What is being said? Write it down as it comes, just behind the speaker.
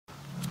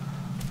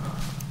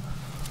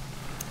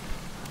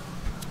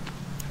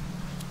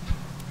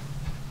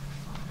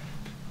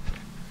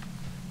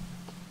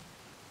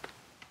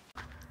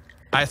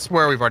I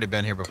swear we've already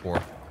been here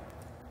before.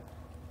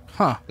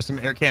 Huh. There's some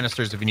air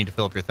canisters if you need to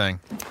fill up your thing.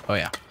 Oh,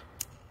 yeah.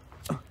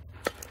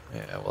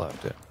 Yeah, we'll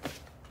have to.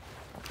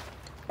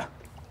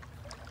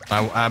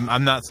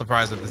 I'm not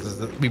surprised if this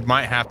is... we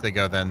might have to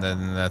go then.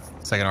 Then that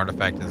second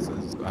artifact is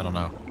I don't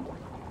know.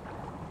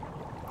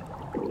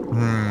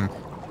 Ooh.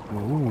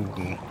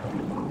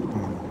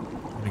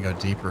 I'm gonna go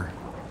deeper.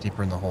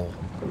 Deeper in the hole.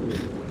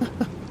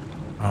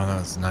 Oh, no,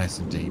 it's nice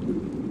and deep.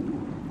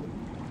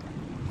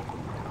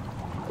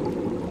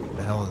 What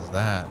the hell is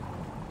that?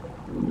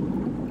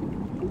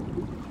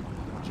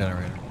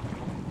 Generator.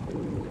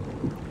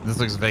 This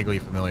looks vaguely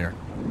familiar.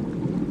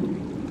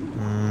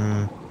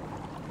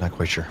 Not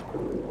quite sure.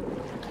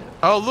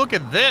 Oh, look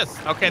at this.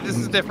 Okay, this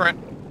is different.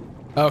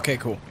 Okay,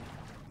 cool.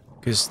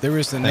 Because there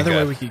was another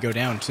way we could go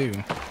down, too.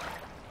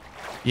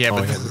 Yeah,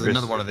 but this is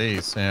another one of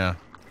these. Yeah.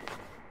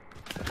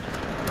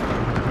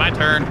 My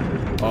turn.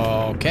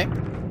 Okay.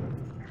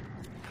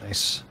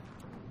 Nice.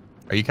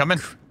 Are you coming?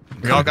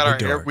 We all got our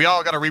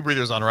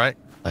rebreathers on, right?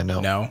 I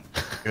know. No.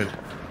 Good.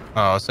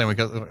 Oh, I was saying we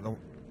got...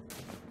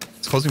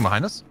 It's closing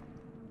behind us?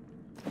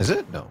 Is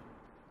it? No.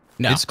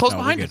 No. It's closed no,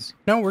 behind we're us. Good.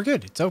 No, we're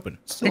good. It's open.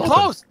 It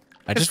closed.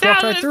 I just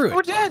walked right through it.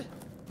 We're dead.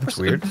 That's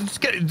weird.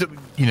 Just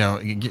you know,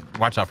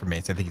 watch out for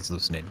mates. I think he's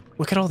hallucinating.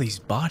 Look at all these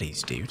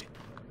bodies, dude.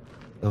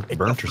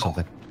 Burnt or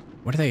something.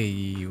 What are they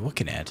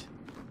looking at?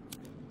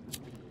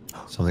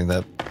 Something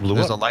that blew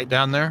There's up. a light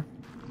down there.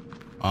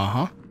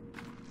 Uh-huh.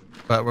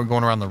 But we're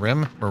going around the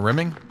rim. We're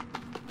rimming.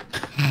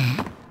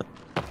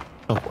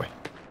 Oh boy.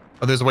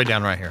 Oh, there's a way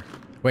down right here.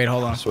 Wait,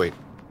 hold on. Sweet.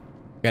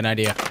 Got an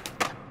idea.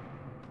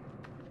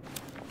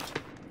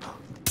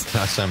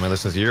 Last time I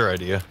listened to your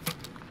idea,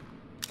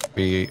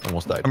 we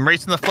almost died. I'm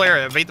racing the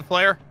flare. Evade the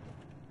flare.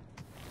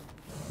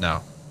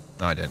 No.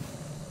 No, I didn't.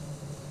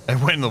 I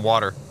went in the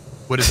water.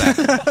 What is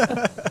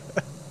that?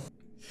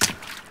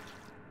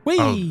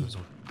 Whee!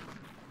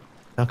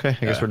 Okay,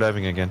 I guess we're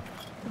diving again.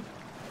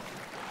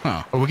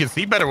 Huh. Oh, we can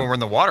see better when we're in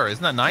the water.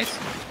 Isn't that nice?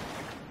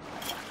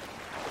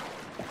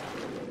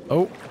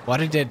 Oh, a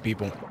lot of dead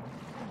people.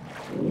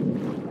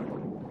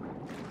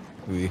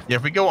 Yeah,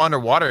 if we go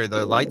underwater,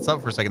 the lights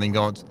up for a second, then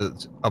go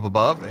up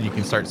above, and you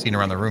can start seeing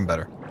around the room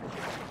better.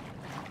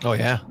 Oh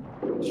yeah,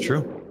 it's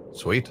true.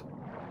 Sweet.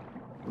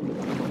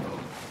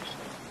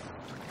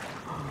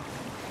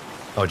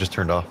 Oh, it just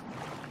turned off.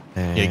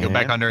 And Yeah, go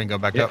back under and go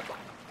back up.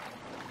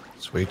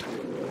 Sweet.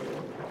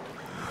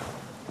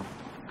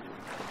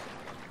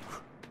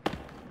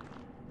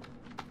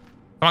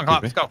 Come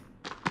on, let's go.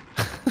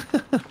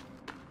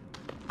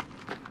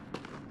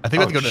 I think we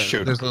have to go to.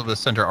 Shoot. There's a little bit of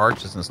center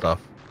arches and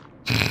stuff.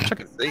 Check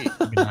and see.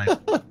 That'd be nice.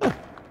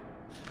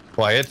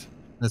 Quiet.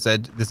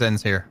 This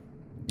ends here.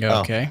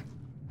 Okay.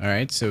 All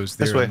right. So is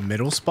This there a way.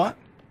 middle spot?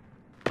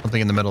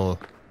 Something in the middle.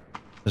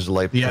 There's a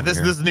light. Yeah, over this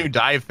here. this new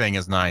dive thing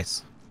is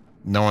nice.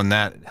 Knowing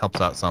that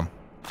helps out some.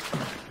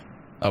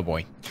 Oh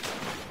boy.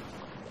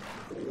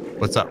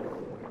 What's up?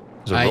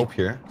 There's a rope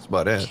here. That's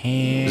about it.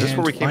 Can't Is this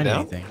where we came find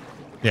down? anything.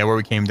 Yeah, where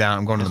we came down.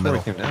 I'm going to That's the where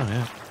middle. we came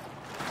down. Yeah.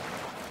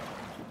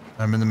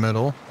 I'm in the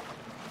middle.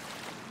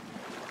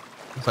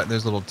 Looks like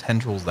there's little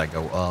tendrils that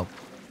go up.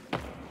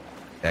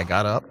 Yeah, I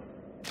got up.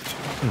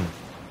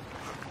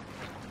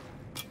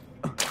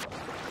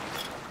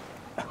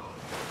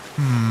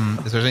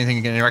 Is there anything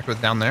you can interact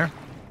with down there?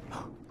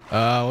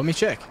 Let me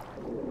check.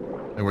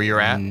 Where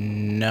you're at?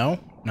 No,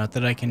 not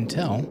that I can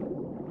tell.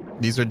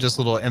 These are just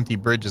little empty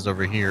bridges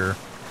over here.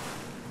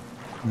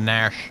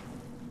 Nash.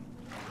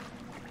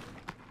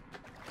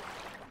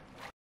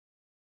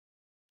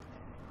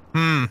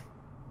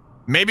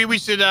 Maybe we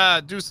should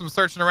do some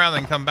searching around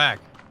and come back.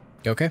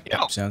 Okay.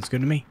 Yeah. Sounds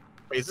good to me.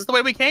 Wait, is this the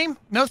way we came?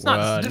 No, it's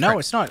not. This is No, different.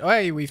 it's not. Oh,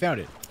 hey, we found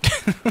it.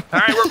 All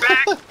right, we're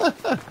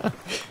back.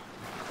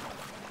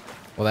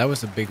 Well, that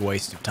was a big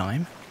waste of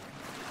time.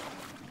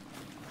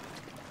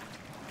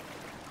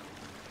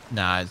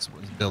 Nah, it's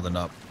building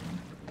up.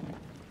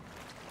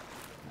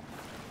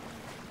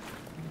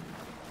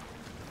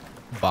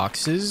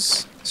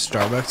 Boxes,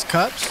 Starbucks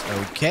cups.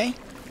 Okay.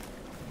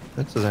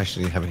 That doesn't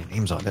actually have any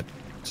names on it.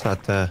 It's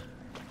not That's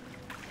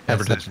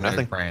advertised for their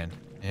nothing. brand.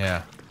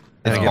 Yeah.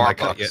 And It's again, I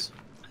cut Warbucks.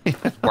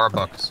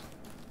 Warbucks.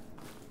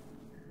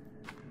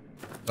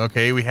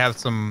 Okay, we have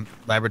some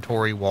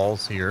laboratory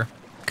walls here.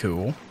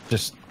 Cool.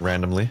 Just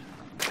randomly.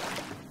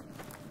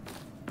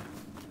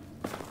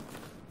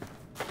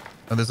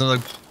 Oh, there's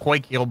another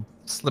quake. You'll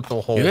slip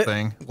the whole Good.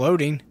 thing.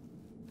 Loading.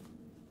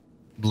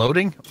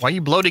 Bloating? Why are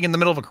you bloating in the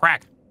middle of a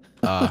crack?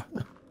 I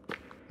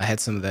had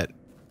some of that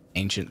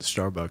ancient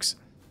Starbucks.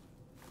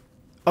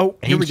 Oh,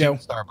 here we go.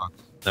 Ancient Starbucks.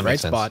 That Right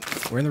makes sense.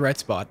 spot. We're in the right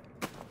spot.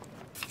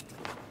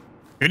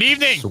 Good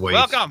evening. Sweet.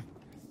 Welcome.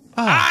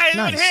 Ah, I'm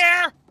nice.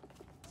 here.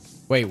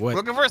 Wait, what?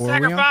 Looking for a floor are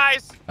we on?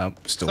 sacrifice. Oh,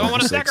 still Someone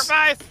want to 6.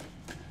 sacrifice?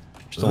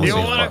 Still on the You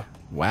same wanna- spot.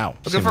 Wow.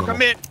 Looking for Single.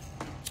 commit.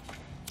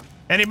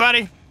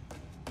 Anybody?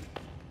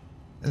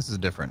 This is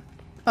different.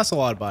 That's a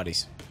lot of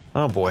bodies.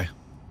 Oh boy.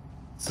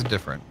 This is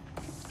different.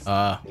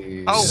 Oh,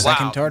 wow,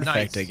 second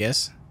artifact, nice. I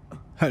guess.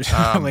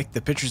 I like the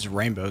pictures of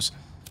rainbows.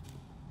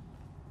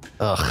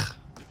 Ugh.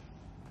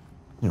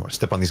 You don't want to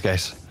step on these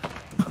guys.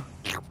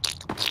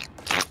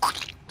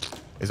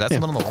 Is that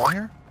someone on the wall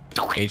here?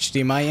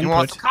 HDMI You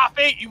want input. some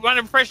coffee? You want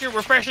to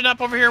refreshen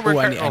up over here? Oh,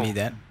 I need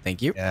that.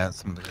 Thank you. Yeah,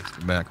 somebody's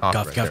been a coffee.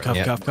 Cough, right cough, there. cough,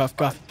 Yeah. cough, cough,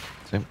 cough.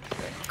 Same.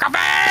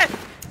 Coffee!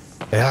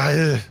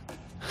 Yeah.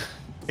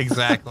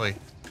 Exactly.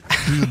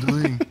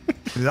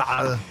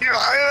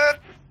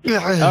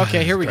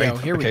 Okay, here we go.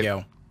 Here we Okay.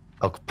 go.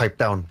 I'll pipe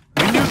down.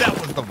 We knew that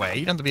was the way.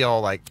 You don't have to be all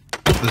like,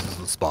 this is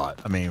the spot.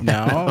 I mean,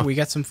 No, we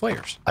got some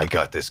flares. I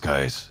got this,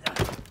 guys.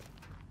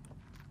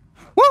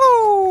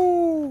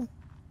 Woo!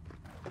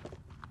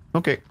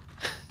 Okay.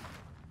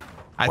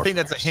 I More think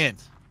that's a flares.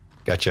 hint.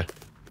 Gotcha.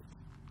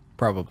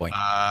 Probably.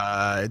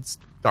 It's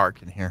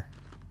dark in here.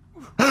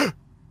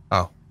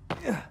 Oh.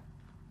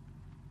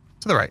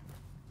 To the right.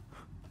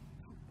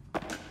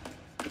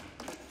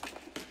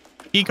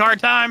 Key card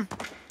time.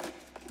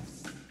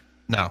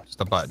 No, just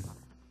a button.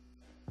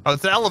 Oh,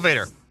 it's the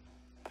elevator.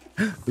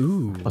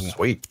 Ooh. Oh,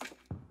 sweet.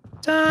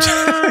 Da,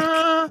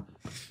 da,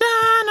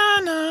 na,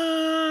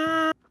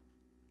 na.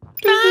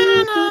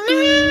 Da, na,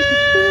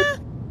 na.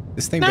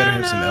 This thing better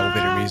have some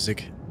elevator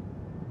music.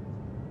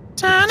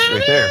 It's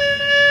right there.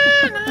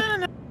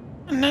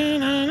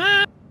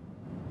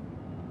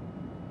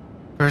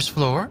 First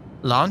floor,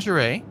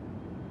 lingerie,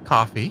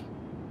 coffee,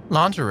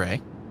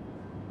 lingerie.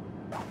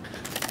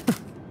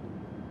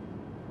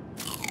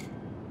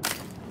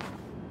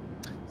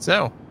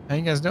 So, how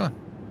you guys doing?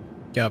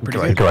 Yeah, pretty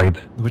Great. good.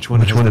 Which one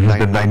has the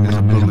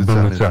 9mm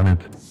bullets on it?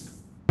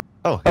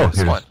 Oh, here's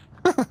here's- one.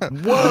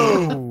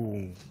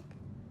 Whoa.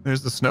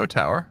 There's the snow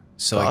tower.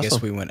 So I guess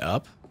Awesome. we went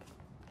up.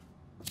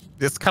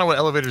 It's kind of what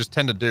elevators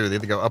tend to do. They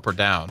either go up or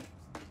down.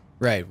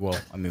 Right. Well,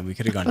 I mean, we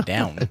could have gone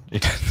down.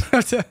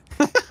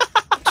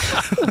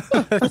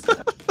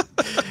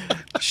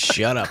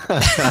 Shut up.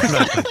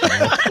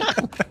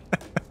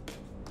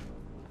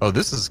 Oh,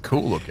 this is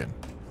cool looking.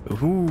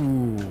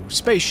 Ooh,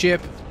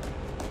 spaceship.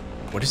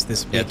 What is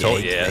this Yeah, big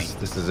totally. egg Yes,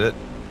 thing? this is it.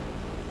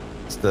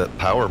 It's the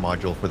power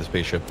module for the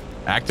spaceship.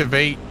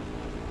 Activate.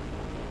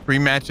 3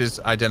 matches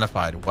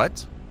identified.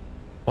 What?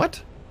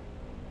 What?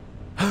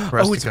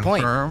 Press Oh, to it's a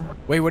plane. confirm.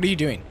 Wait, what are you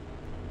doing?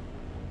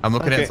 I'm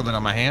looking Okay. at something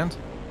on my hand.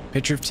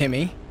 Picture of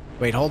Timmy.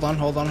 Wait, hold on.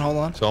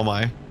 So am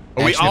I.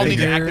 Oh, we all need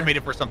to Activator. activate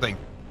it for something.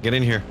 Get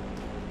in here.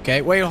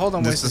 Okay, wait, hold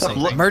on. This What's is this?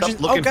 something. Emergency.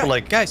 Stop looking oh, for,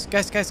 like- guys.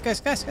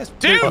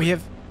 Dude! We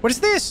have. What is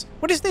this?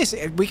 What is this?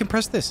 We can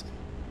press this.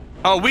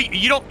 Oh,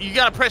 you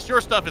gotta press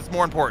your stuff. It's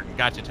more important.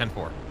 Gotcha.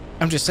 10-4.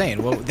 I'm just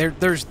saying. Well,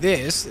 there's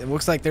this. It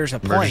looks like there's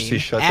a Emergency plane.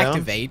 shutdown?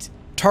 Activate.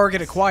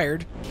 Target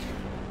acquired.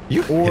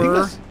 You hitting Or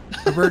us?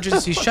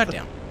 emergency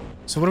shutdown.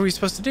 So what are we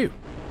supposed to do?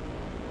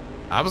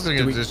 I was Do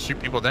gonna we- just shoot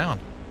people down.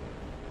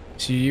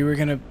 So you were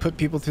gonna put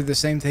people through the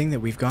same thing that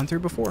we've gone through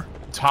before?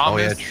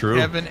 Thomas, yeah, true.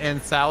 Kevin,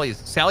 and Sally's.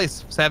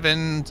 Sally's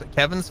 7,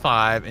 Kevin's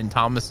 5, and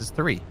Thomas is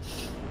 3.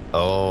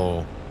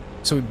 Oh.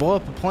 So we blow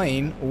up a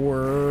plane,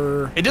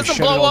 or It we doesn't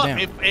shut blow all up. down?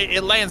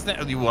 It lands. Look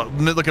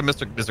at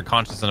Mr.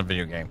 Conscious in a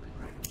video game.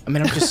 I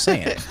mean, I'm just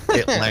saying.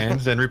 It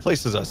lands and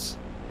replaces us.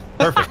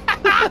 Perfect.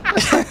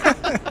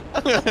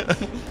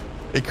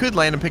 It could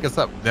land and pick us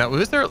up. Now,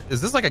 is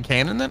this like a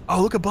cannon then?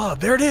 Oh, look above.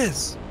 There it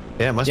is.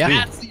 Yeah, it must Yeah. be.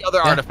 That's the other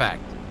Yeah.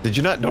 artifact. Did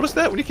you not notice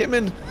that when you came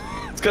in?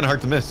 It's kind of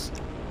hard to miss.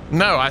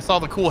 No, I saw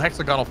the cool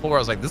hexagonal floor. I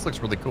was like, this looks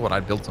really cool, and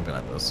I'd build something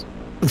like this.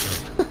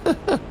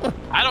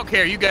 I don't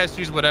care. You guys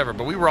choose whatever,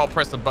 but we were all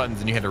pressing buttons,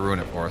 and you had to ruin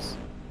it for us.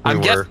 We I'm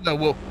were. guessing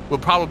though we'll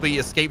probably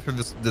escape through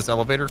this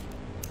elevator.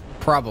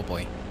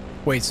 Probably.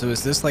 Wait, so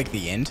is this like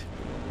the end?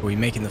 Are we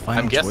making the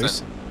final I'm guessing.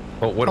 choice?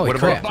 Oh, what Holy about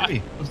crap.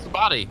 Timmy? It's the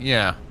body.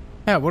 Yeah.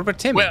 Yeah, what about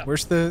Timmy? Well-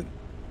 Where's the...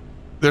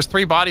 There's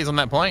 3 bodies on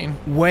that plane.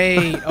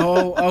 Wait,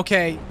 oh,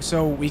 okay.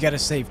 So we gotta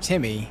save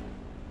Timmy.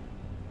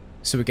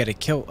 So we gotta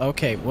kill...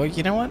 Okay, well,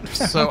 you know what?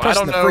 So I'm I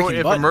pressing don't the know freaking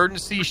if button.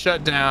 emergency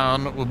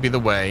shutdown would be the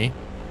way,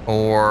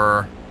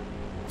 or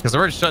because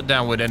emergency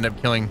shutdown would end up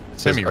killing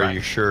Says, Timmy. are Right?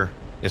 you sure?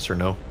 Yes or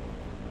no?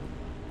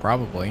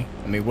 Probably.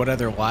 I mean, what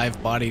other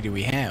live body do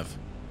we have?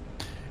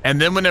 And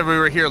then whenever we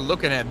were here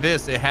looking at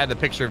this, it had the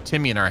picture of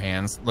Timmy in our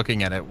hands,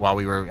 looking at it while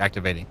we were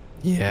activating.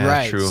 Yeah,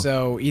 right, true.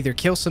 so either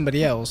kill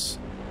somebody else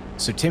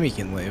so Timmy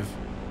can live,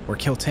 or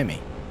kill Timmy.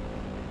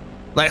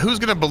 Like, who's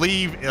gonna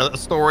believe a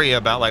story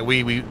about like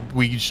we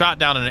shot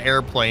down an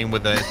airplane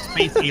with a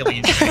space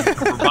alien to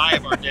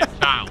revive our dead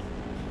child?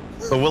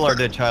 But will our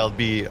dead child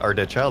be our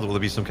dead child? Will it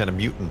be some kind of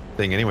mutant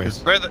thing anyways?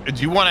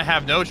 Do you want to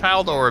have no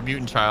child or a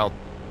mutant child?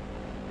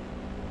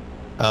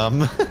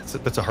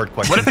 That's a hard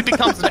question. What if he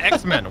becomes an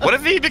X-Men? What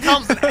if he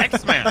becomes an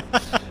X-Men?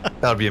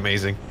 That would be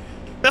amazing.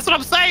 That's what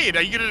I'm saying.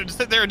 Are you gonna just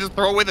sit there and just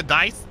throw away the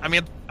dice? I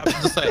mean, I'm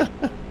just saying.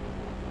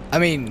 I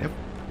mean,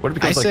 What if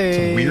it I becomes like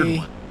some weird say...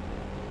 one?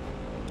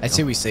 I'd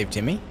say we save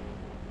Timmy.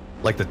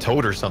 Like the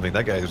Toad or something.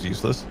 That guy was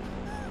useless.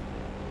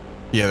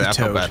 Yeah, I felt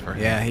Toad. bad for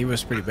him. Yeah, he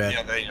was pretty bad.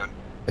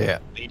 Yeah.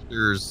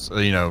 Nature's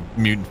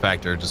mutant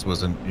factor just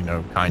wasn't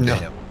kind No, to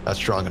him. that's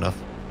strong enough.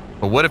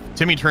 But what if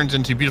Timmy turns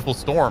into Beautiful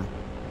Storm?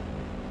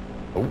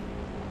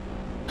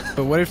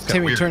 But what if kinda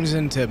Timmy weird. turns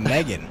into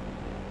Megan?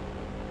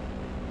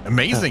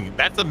 Amazing.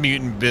 That's a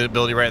mutant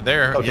ability right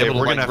there. Okay, Be able to,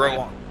 we're like, gonna grow have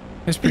to- on.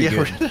 That's pretty Yeah,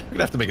 we're good.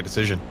 gonna have to make a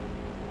decision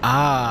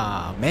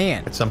Ah,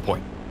 man. at some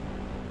point.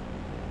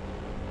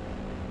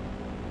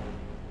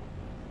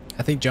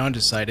 I think John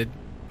decided.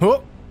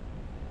 Oh!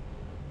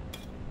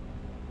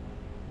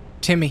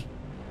 Timmy.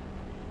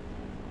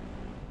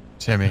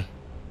 Timmy.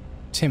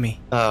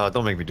 Oh,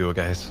 don't make me do it,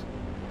 guys.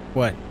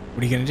 What?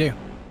 What are you gonna do?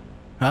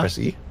 Huh? Press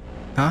E?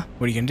 Huh?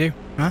 What are you gonna do?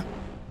 Huh?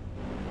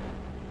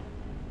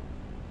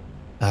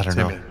 I don't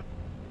Timmy.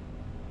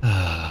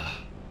 know.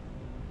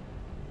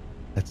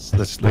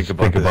 Let's think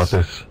about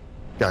this.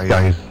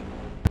 Guys.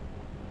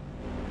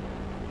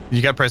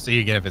 You gotta press E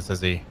again if it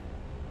says E.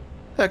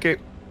 Okay.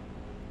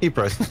 E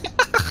press.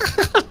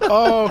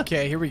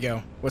 Okay, here we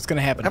go. What's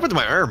gonna happen? What happened to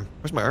my arm?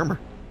 Where's my armor?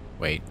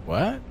 Wait,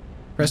 what?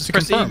 Press to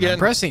Press E confirm. again. I'm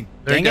pressing.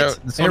 There Dang you go. it.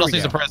 Someone There else we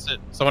needs to go. press it.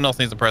 Someone else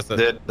needs to press it.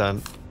 Did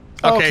done.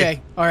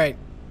 Okay. All right.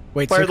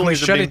 Wait, Fire so the can we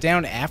laser shut beam. it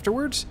down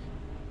afterwards?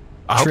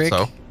 I hope Trick.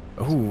 so.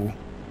 Ooh.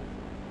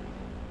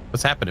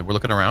 What's happening? We're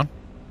looking around.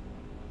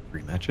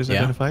 3 matches Yeah.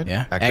 identified?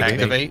 Yeah.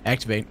 Activate.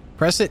 Activate.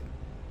 Press it.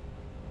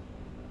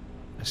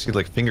 I see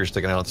like fingers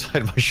sticking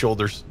outside my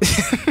shoulders.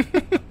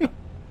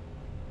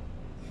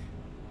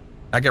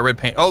 I got red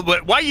paint. Oh,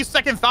 but why are you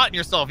second thoughting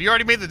yourself? You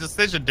already made the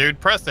decision, dude.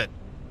 Press it.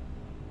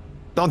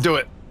 Don't do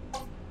it.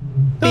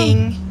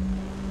 Bing.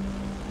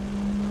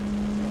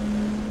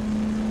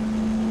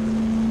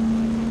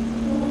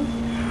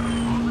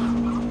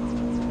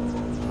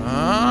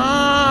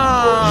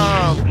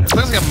 Oh, it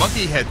looks like a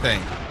monkey head thing.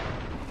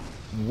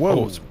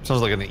 Whoa. Oh,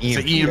 sounds like an EMP. It's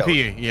an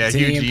EMP. Yeah, It's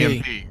an huge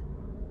EMP. EMP.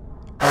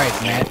 All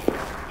right, Matt.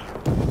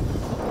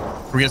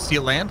 We're gonna see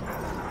it land.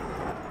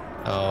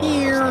 Oh,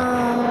 Here.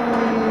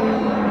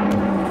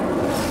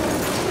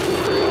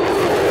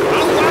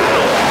 Oh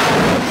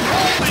wow!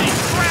 Holy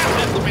crap!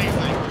 That's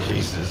amazing.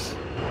 Jesus.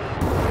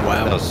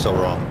 Wow. That was so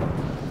wrong.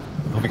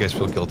 I hope you guys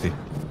feel guilty.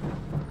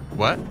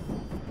 What?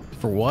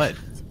 For what?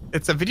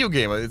 It's a video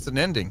game. It's an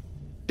ending.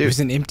 It was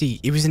an empty.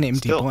 It was an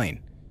empty Still. plane.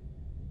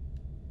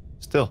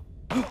 Still.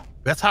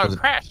 That's how Was it it-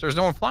 crashed. There's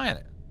no one flying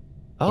it.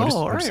 Oh, What is-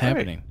 all what's right,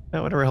 happening?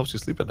 That whatever helps you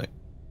sleep at night.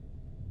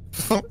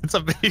 It's a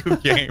video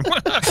game.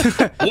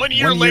 1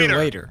 year 1 later. year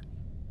later.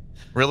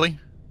 Really?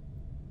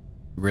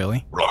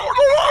 Really?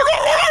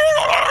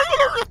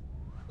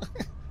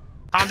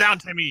 Calm down,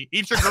 Timmy.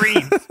 Eat your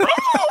greens.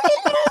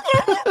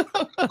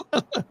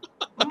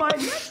 My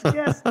next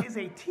guest is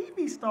a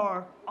TV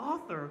star,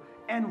 author,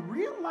 and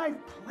real-life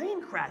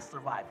plane crash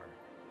survivor.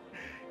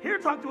 Here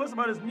to talk to us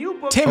about his new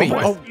book, Timmy, The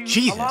oh, Rescue,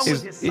 Jesus. along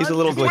with his He's a son,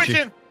 little glitchy.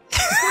 Switching.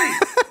 Please,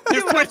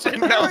 He's switching.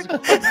 No.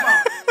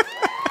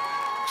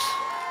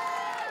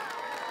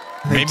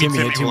 think Timmy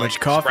had too will, much like,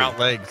 coffee. Sprout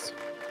legs.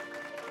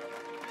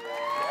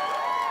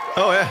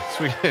 Oh yeah,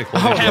 sweet. Oh,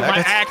 I have my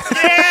axe.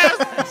 Yes.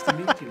 Nice to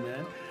meet you,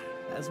 man.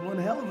 That's one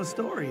hell of a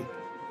story.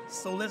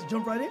 So let's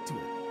jump right into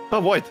it.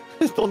 Oh boy,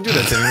 don't do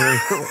that to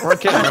me. We're on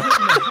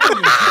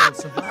camera.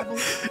 Survival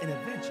and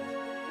adventure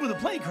with a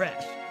plane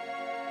crash.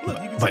 Look,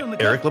 you can By see on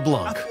the Eric cover.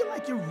 LeBlanc. I feel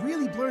like you're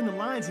really blurring the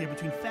lines here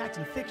between fact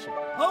and fiction.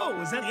 Oh,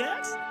 is that the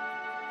axe?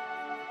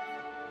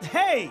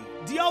 Hey,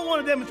 do y'all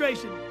want a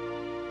demonstration?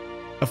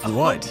 Of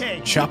what? Okay,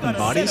 you Chopping got a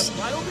bodies?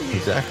 setup right over here.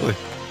 Exactly.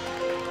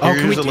 Oh, Here,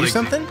 can we here's a do link.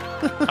 something?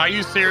 Are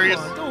you serious?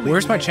 Come on, don't leave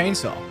Where's me my hanging.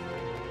 chainsaw?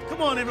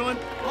 Come on, everyone.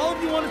 All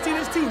of you want to see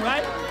this too,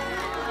 right?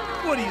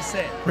 What do you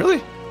say?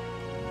 Really?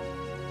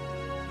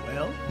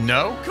 Well,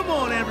 No. come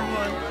on,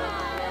 everyone.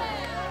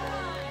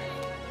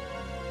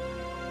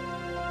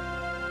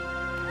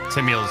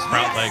 Timmy will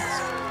sprout legs.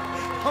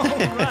 All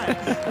right.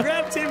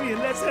 Grab Timmy and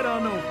let's head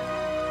on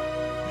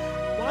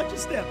over. Watch your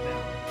step now.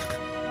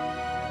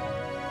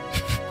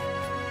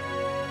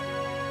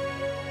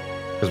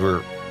 Because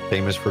we're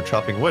famous for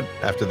chopping wood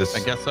after this I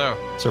guess so.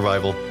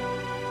 survival. Are we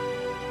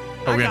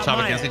I gonna got chop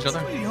my against each axe.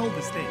 other? Where do you hold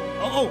this thing?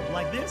 Oh,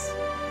 like this?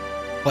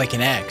 Like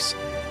an axe.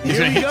 He's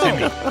Here gonna we hit go.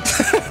 Timmy.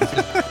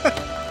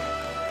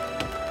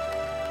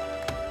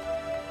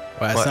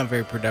 Wow, that's What? not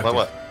very productive.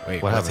 What?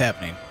 Wait, What what's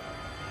happening?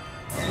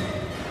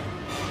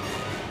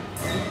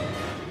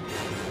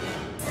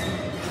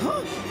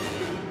 Huh?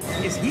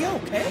 Is he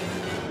okay?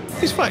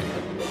 He's fine.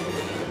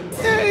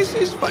 Yeah,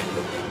 he's fine.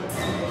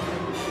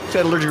 He's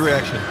had allergic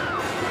reaction.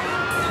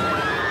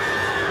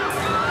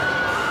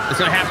 It's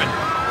gonna happen.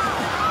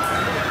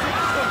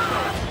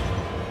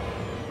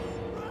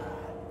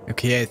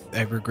 Okay,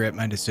 I regret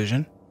my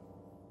decision.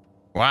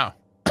 Wow.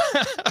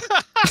 I'm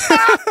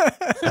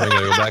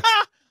gonna go back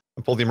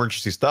and pull the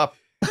emergency stop.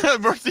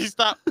 Mercy,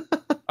 stop.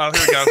 Oh,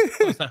 here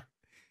we go.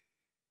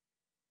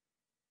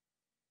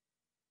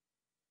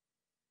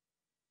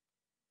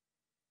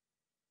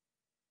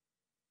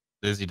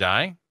 Is he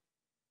dying?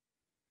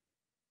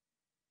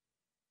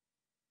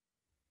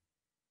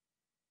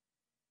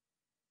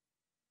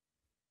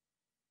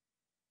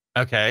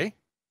 Okay.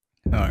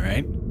 All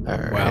right. All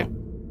right. Wow.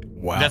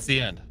 Wow. That's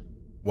the end.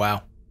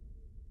 Wow.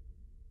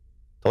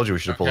 Told you we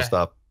should have pulled a Okay.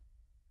 stop.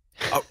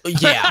 Oh,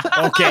 yeah.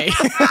 Okay.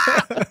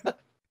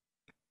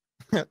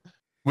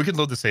 We could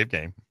load the save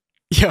game.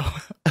 Yo.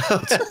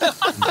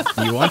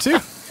 You want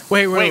to?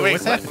 Wait, Wait,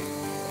 what's happening?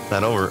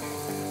 Not over.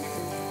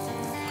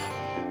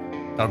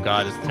 Oh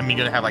God, is Timmy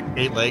gonna have like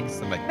 8 legs?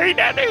 I'm like, hey,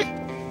 Daddy.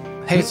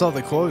 Hey, it's all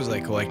the clothes I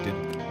collected.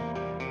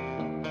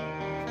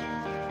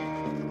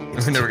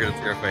 We're never gonna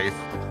see her face.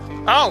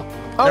 Oh,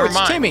 Oh, never it's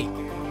mind. Timmy.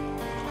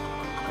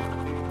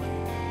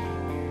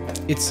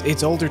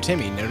 It's older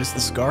Timmy. Notice the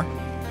scar?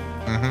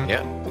 Mm-hmm.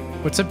 Yeah.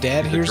 What's up,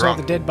 Dad? He's a Here's all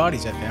drunk. the dead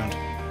bodies I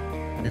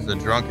found. He's a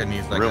drunk and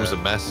he's The like room's a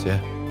mess. Yeah.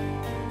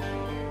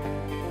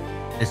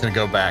 he's gonna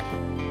go back.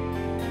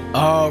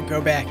 Oh,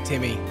 go back,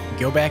 Timmy.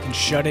 Go back and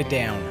shut it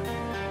down.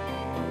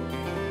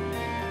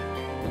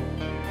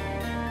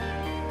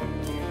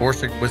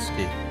 Borsig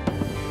whiskey.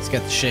 It's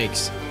got the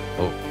shakes.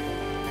 Oh.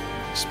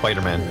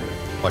 Spider-Man.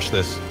 Watch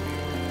this.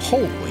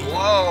 Holy.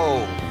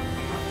 Whoa.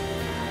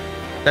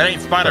 That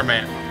ain't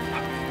Spider-Man.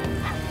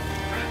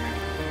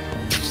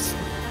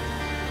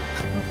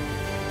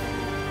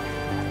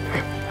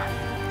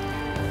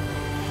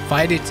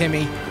 Fight it,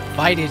 Timmy.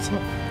 Fight it.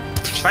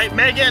 Fight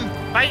Megan!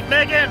 Fight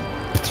Megan!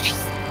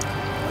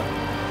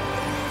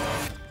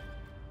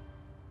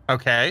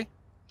 Okay.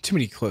 Too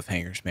many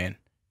cliffhangers, man.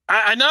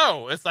 I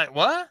know. It's like,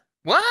 what?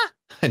 What?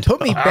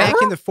 Put me back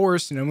in the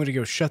forest and I'm going to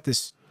go shut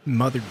this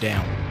mother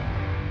down.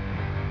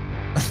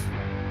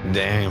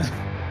 Damn.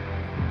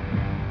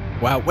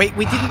 Wow, wait,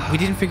 we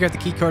didn't figure out the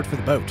key card for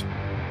the boat.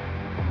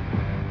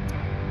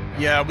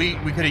 Yeah, we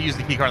could have used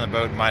the key card on the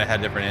boat and might have had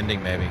a different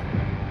ending, maybe.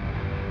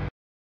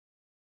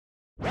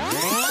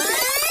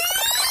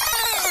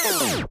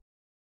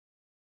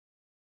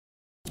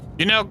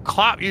 You know,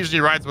 Klopp usually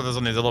rides with us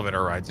on these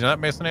elevator rides. You know that,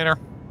 Macenator?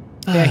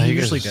 Yeah, he You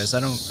guys usually are does. I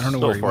don't know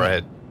so where he far went.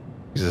 ahead.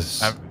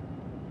 Jesus. I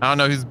don't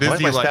know. He's busy. Why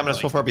is my like, stamina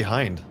so far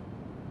behind?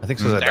 I think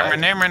so. You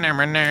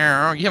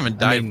haven't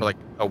died for like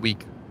a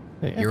week.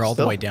 You're all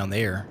the way down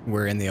there.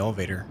 We're in the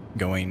elevator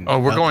going. Oh,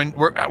 we're up. going.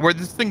 Where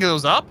this thing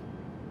goes up?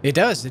 It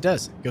does. It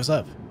does. It goes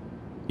up.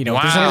 You know,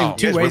 there's Wow. only You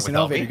two guys ways went an without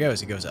elevator me?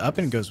 goes. It goes up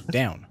and it goes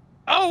down.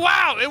 Oh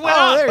wow! It went Oh,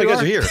 up. there Oh, you you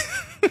guys are.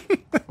 are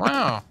here.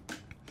 Wow.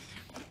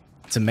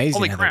 It's amazing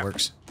Holy how crap. that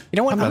works. You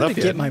know what? I'm I'm not going up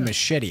to yet. get my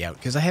machete out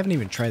because I haven't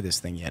even tried this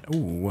thing yet.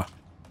 Ooh.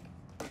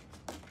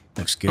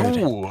 Looks good.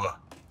 Ooh.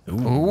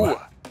 Ooh.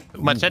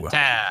 Machete.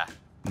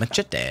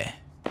 Machete.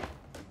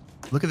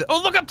 Look at that!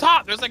 Oh, look up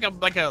top. There's like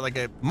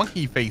a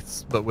monkey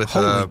face, but with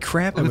Holy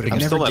crap, I would have I'm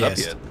never still not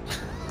guessed. up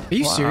yet. Are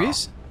you Wow.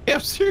 serious? Yeah,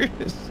 I'm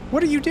serious.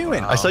 What are you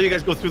doing? I saw you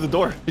guys go through the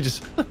door. You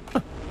just.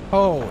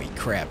 Holy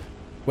crap.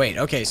 Wait,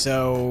 okay,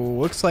 so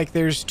looks like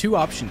there's two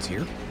options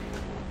here.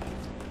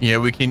 Yeah,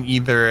 we can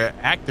either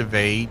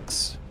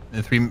activate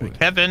the three: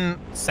 Kevin,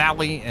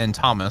 Sally, and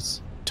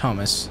Thomas.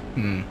 Thomas.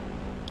 I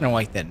don't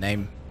like that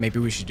name. Maybe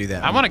we should do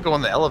that. I want to go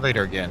on the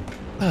elevator again.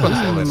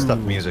 Stuck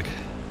music.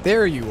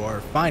 There you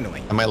are,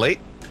 finally. Am I late?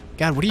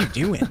 God, what are you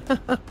doing?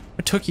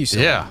 What took you so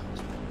Yeah.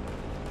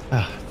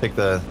 Take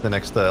the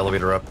next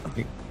elevator up.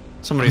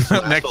 Somebody's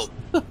Next.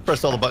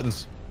 pressed all the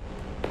buttons.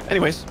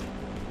 Anyways,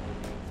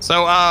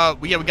 So,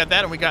 we got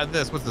that and we got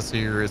this. What's this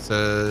here? It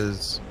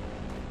says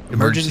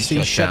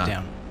Emergency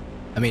shutdown.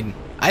 I mean,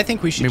 I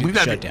think we should do we've the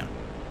got to- shutdown.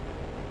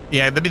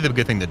 Yeah, that'd be the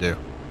good thing to do.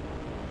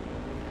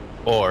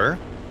 or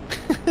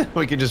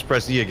we can just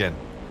press E again.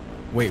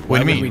 Wait, What why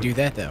do you would mean? we do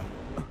that, though?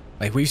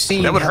 Like, we've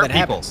seen That would how hurt that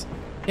people. happens.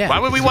 Yeah, Why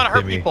would we want to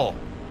hurt Timmy. people?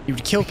 you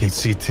would kill You can people.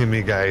 see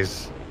Timmy,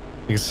 guys.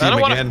 You can see I him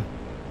don't wanna- again.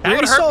 That We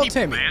would already hurt saw people,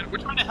 Timmy. man. We're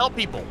trying to help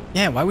people.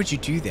 Yeah, why would you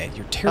do that?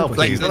 You're Oh, terrible.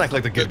 please, Like, don't act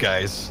like the good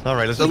guys. All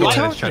right, let's the go ahead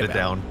and light- shut it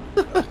down.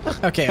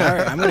 Okay, all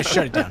right, I'm going to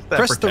shut it down. That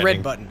Press the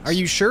red pretending. button. Are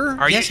you sure?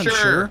 Are yes, you I'm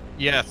sure.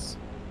 Yes.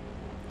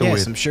 Do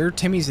Yes, it. I'm sure.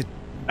 Timmy's a All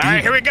right,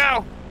 demon. here we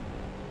go.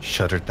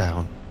 Shut it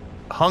down.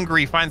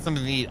 Hungry, find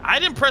something to eat. I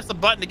didn't press the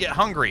button to get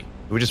hungry.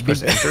 Do we just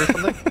press enter or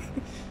something?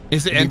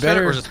 Is it Be enter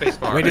better- or is it space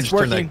bar? Wait, it's Just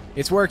turn working.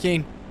 It's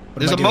working. What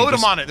There's a am I doing? modem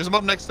Just on it. There's a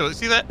modem next to it.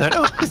 See that? I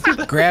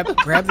know. Grab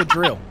the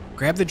drill.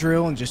 Grab the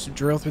drill and just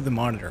drill through the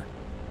monitor.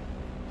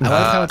 I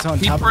like how it's on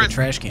he top of pressed- the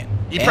trash can.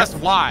 He F? pressed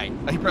Y.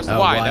 He pressed Oh,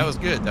 Y. Y. That was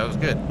good. That was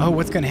good. Oh,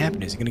 what's gonna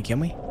happen? Is it gonna kill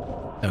me?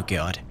 Oh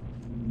God.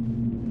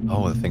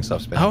 Oh, the thing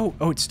stopped spinning.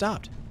 Oh, it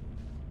stopped.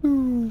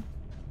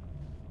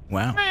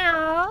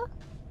 Wow.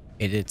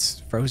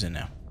 It's frozen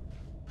now.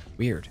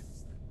 Weird.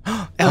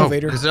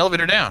 Elevator. There's an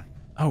elevator down.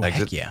 Oh, Exit.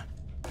 heck yeah.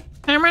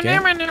 I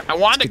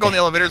wanted to go in get the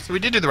elevator, so we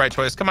did do the right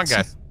choice. Come on,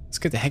 guys. Let's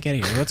get the heck out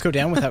of here. Let's go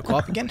down without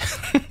Clop again.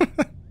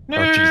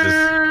 Oh,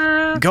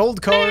 Jesus.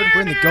 Gold card.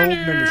 We're in the gold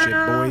membership,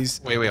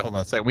 boys. Wait, hold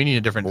on a second. We need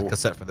a different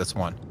cassette for this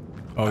one.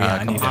 Oh yeah,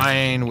 I need to.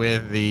 combine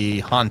with the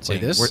haunting.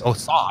 Wait, this? Oh,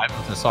 Saw. I haven't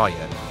listened to Saw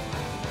yet.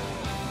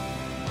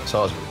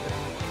 Saw was really good.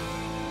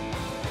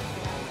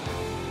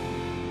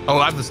 Oh,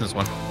 I've listened to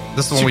this one.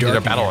 This is the one Too we did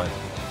our dark in battle here.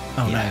 in.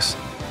 Oh, Yeah. nice.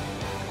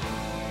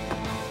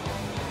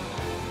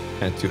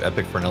 Kind of too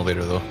epic for an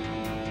elevator, though.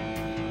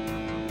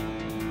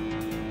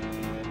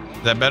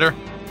 Is that better?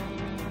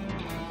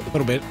 A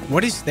little bit.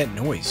 What is that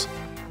noise?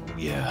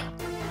 Yeah.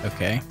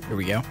 Okay, here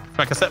we go.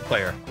 My cassette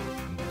player.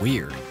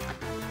 Weird.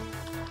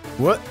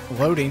 What?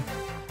 Loading.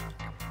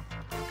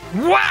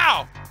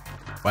 Wow.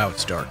 Wow,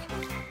 it's dark.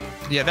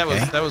 Yeah, that was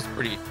Okay. that was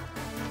pretty.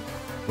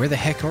 Where the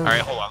heck are All we?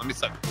 right, hold on. Let me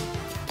set.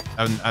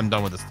 I'm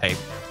done with this tape.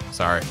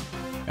 Sorry.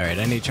 All right,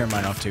 I need to turn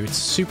mine off too. It's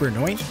super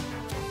annoying.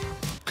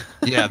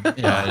 Yeah,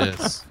 yeah, it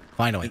is.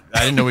 Finally. I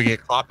didn't know we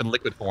get Clop in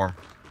liquid form.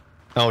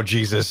 Oh,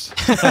 Jesus.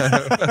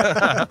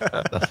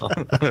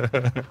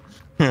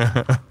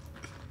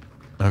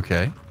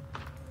 Okay.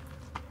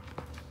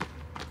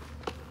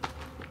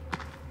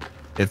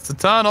 It's a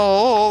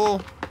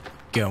tunnel.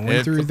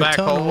 Going through the black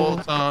hole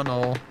tunnel.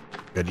 tunnel.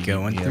 Good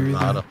Going evening, through a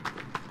lot the of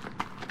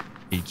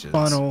peaches.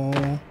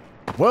 funnel.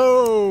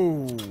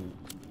 Whoa!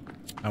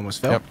 I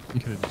almost fell. Yep, you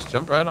could have just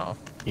jumped right off.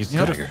 He's You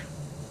the know, tiger.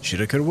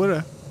 Shoulda, coulda,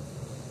 woulda.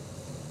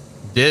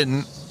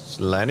 Didn't.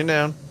 Sliding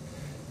down.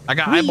 I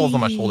got eyeballs on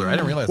my shoulder. I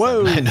didn't realize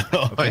Whoa. I know.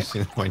 Okay. I see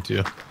the point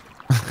too.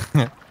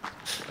 All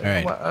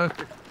right.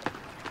 that.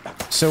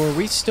 So are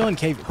we still in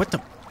cave? What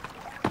the?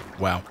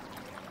 Wow.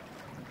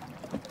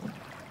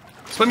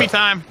 Swimmy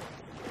time.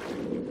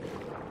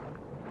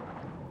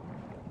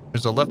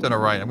 There's a left and a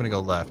right. I'm gonna go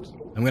left.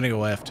 I'm gonna go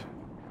left.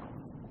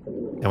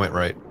 I went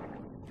right.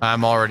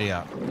 I'm already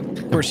out.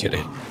 Of course you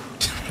did.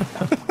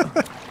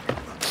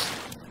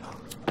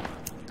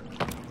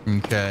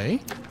 Okay.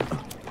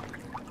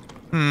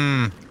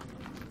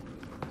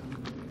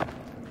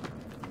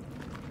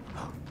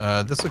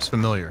 This looks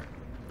familiar.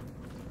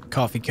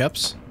 Coffee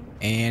cups,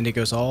 and it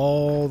goes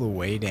all the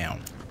way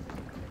down.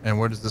 And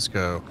where does this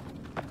go?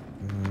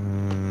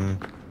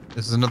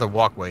 This is another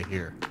walkway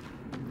here.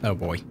 Oh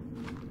boy.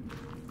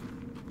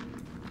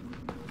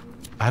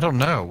 I don't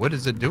know. What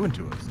is it doing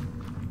to us?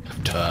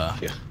 Yeah.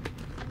 What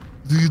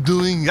are you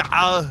doing?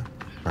 I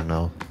don't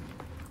know.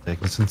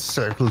 Taking us in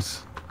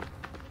circles.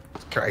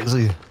 It's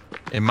crazy.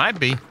 It might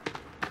be.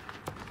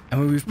 I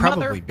mean, we've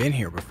probably been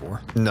here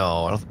before.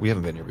 No, we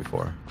haven't been here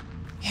before.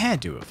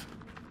 Had to have.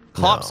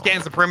 Clop No.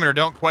 scans the perimeter.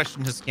 Don't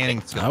question his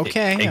scanning skill.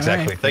 Okay. Exactly. All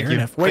right, Thank fair you.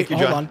 enough. Wait,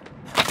 Thank you, hold John.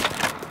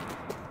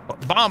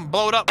 on. Bomb.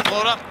 Blow it up.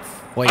 Blow it up.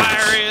 Wait.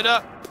 Fire it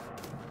up.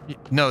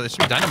 No, there should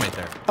be dynamite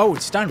there. Oh,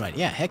 it's dynamite.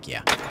 Yeah, heck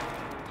yeah.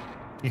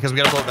 Because we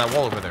gotta blow up that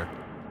wall over there.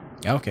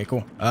 Okay,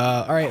 cool.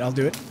 All right, I'll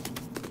do it.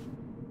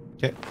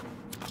 Okay.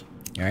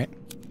 All right.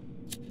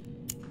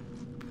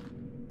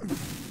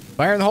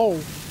 Fire in the hole.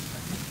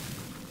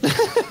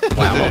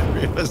 Wow.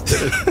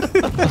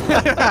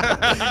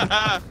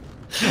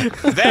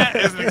 That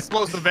is an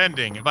explosive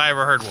ending, if I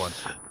ever heard one.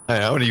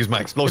 I want to use my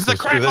It's explosives the to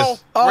do crackle.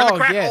 this. We're in the Oh,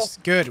 crackle. yes.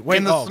 Good. Wait,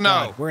 In the oh, snow.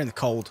 God, we're in the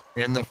cold.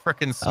 In the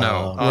frickin'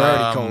 snow. We're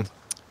already cold.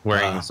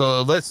 Wearing.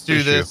 So let's do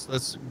Issue. this.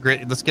 Let's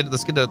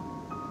get a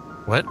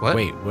what?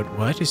 Wait,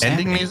 what is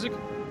Ending happening? music?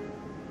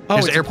 Oh,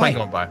 There's it's an airplane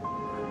a plane. going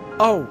by.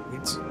 Oh,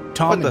 it's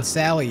Tom What the- and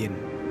Sally and...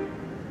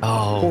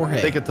 Oh,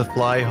 Forehead. they get to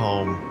fly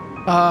home.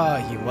 Ah,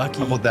 you lucky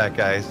How about that,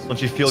 guys?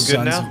 Don't you feel good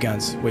sons now? of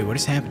guns. Wait, what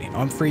is happening? Oh,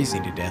 I'm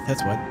freezing to death.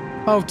 That's what.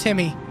 Oh,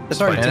 Timmy.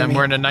 Sorry, fine. And I'm Timmy.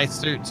 wearing a nice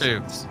suit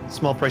too.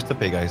 Small price to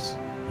pay, guys.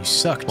 You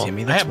suck, Well,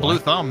 Timmy. I That's have blue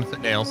why. thumb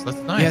nails. That's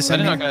nice. Yes, I I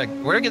didn't know.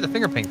 know. Where did I get the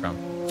finger paint from?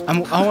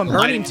 I'm burning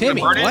Lighting to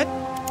Timmy. burn it? What?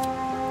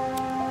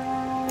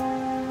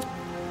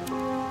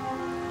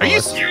 Are you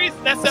that's- serious?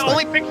 That's the that's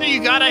only picture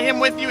you got of him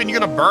with you, and you're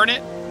gonna burn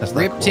it? That's not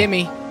Rip cool.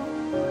 Timmy.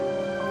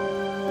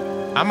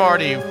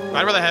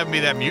 I'd rather have him be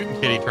that mutant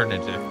kid he turned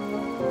into.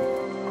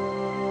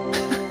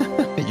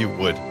 You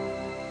would.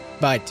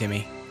 Bye,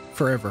 Timmy.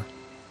 Forever.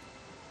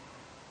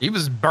 He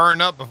was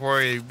burned up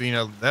before he,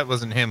 that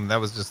wasn't him.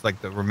 That was just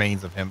like the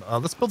remains of him.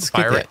 Let's build the Let's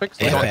get fire that quick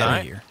so we F don't out die.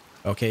 of here.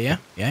 Okay,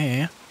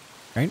 yeah.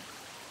 Right?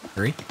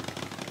 Hurry.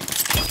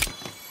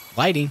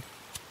 Lighting.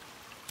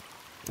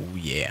 Oh,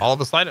 yeah. All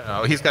of us light it.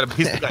 Oh, he's got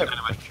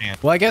dynamite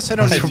chance. Well, I guess I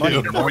don't I need do. money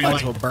anymore. Might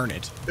as well burn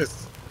it.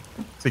 Just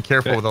be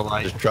careful with the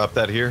light. Just drop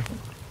that here.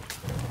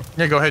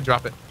 Yeah, go ahead,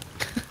 drop it.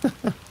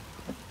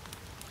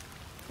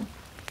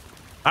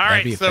 All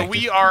That'd be right, so effective.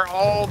 we are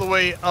all the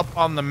way up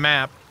on the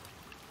map,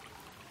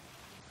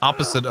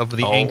 opposite of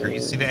the anchor. You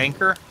see the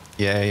anchor?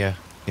 Yeah.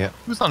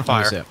 Who's on Who's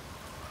fire? that?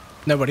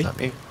 Nobody. Not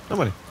me.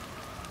 Nobody.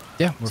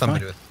 Yeah, we're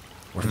Something fine. to do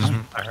We're with.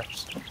 fine. I heard.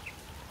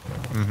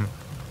 You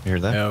hear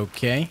that?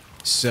 Okay,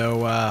 so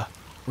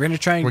we're gonna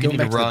try and We're go gonna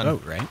back need to to the run.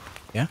 boat, right?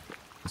 Yeah.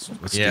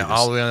 Let's Yeah, do this.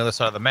 all the way on the other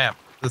side of the map.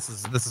 This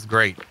is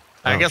great.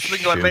 I Oh, guess we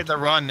can go and shoot. make the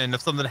run, and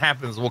if something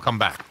happens, we'll come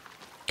back.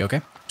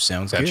 Okay,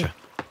 sounds Gotcha.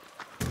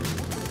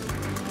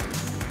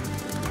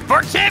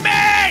 For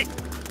Timmy!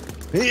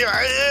 Booby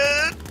let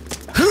it!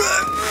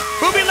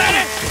 Booby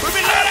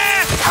let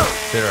it!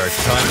 There are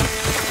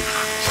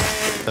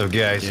tons of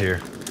guys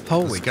here. good.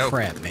 Holy Let's go.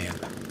 crap, man!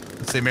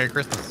 Let's say Merry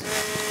Christmas. I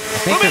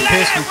think they're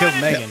pissed we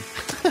killed Megan.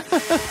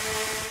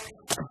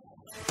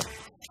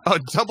 Oh,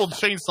 double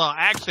chainsaw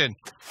action.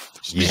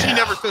 She Yeah.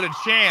 never stood a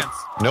chance.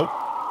 Nope.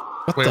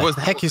 What Wait, the what's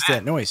heck is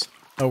that noise?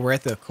 Oh, we're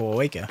at the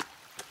cloaca.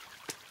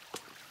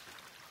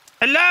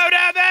 Hello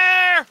down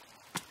there!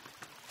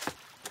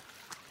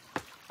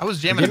 I was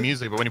jamming the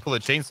music, but when you pull the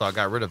chainsaw, I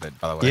got rid of it,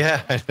 by the way.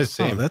 Yeah, Oh,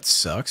 same. that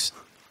sucks.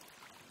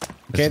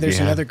 Okay, there's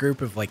yeah. another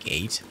group of like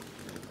 8.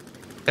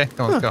 Okay,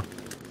 come on, let's go.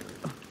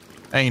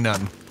 Ain't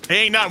nothing.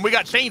 Ain't nothing. We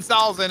got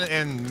chainsaws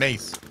and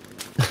mace.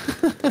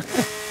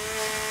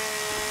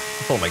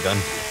 Oh my gun.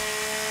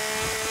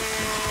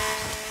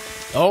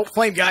 Oh,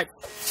 flame guy!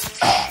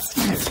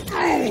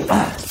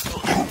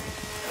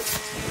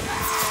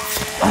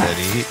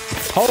 Steady.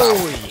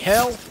 Holy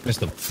hell!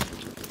 Missed him.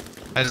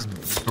 I just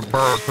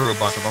burrowed through a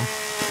bunch of them.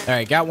 All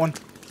right, got one.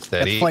 Got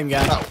Steady. the flame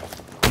guy.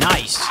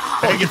 Nice.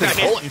 Hey, get that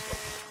hit.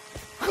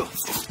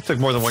 Took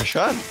more than one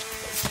shot.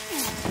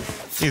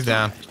 He's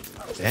down.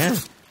 Damn.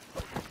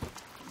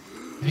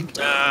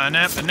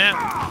 Nap.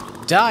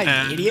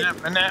 Die, you idiot.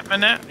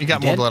 You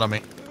got more dead? blood on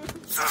me.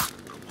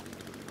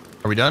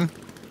 Are we done?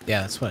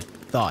 Yeah, that's what I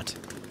thought.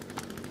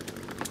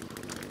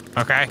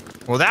 Okay.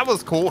 Well, that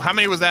was cool. How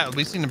many was that?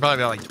 We've seen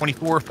probably about like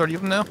 24 or 30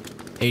 of them now.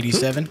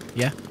 87.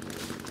 Yeah.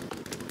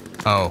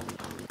 Oh.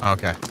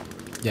 Okay.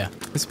 Yeah.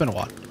 It's been a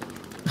while.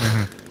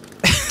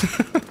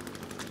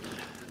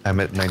 I'm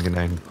at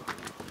 99.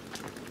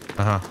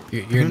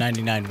 You're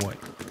 99 what?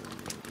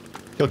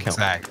 Kill count.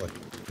 Exactly.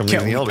 From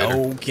leaving the elevator.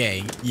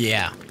 Okay.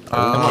 Yeah.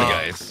 Come on,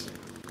 guys.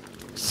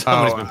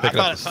 Somebody's been picking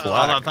up the slack.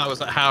 I thought it was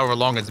however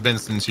long it's been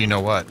since you know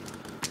what.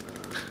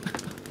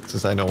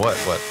 Since I know what.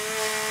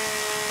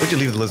 Why'd you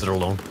leave the lizard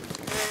alone?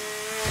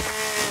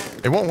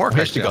 It won't work.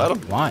 We actually got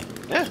him. Why?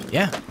 Yeah.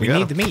 Yeah. We got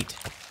need him. the meat.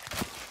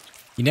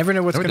 You never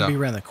know what's No, we going to don't.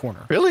 be around the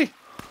corner. Really?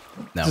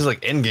 No. This is like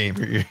end game.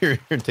 You're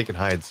taking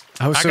hides.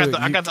 Oh, I so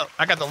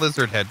got the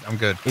lizard head. I'm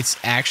good. it's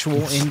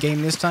actual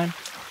in-game this time?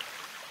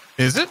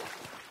 Is it?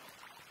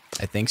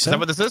 I think Is so. that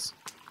what this is?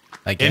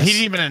 I guess. And he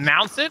didn't even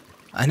announce it?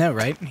 I know,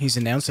 right? He's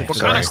announced it What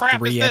for the kind of last crap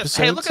 3 is this? episodes.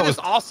 Hey, look at this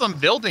awesome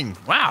building.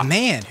 Wow.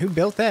 Man, who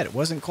built that? It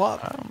wasn't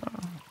Klopp.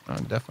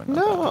 Definitely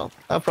not. No, well,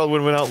 I probably would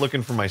have went out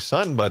looking for my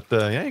son, but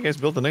yeah, you guys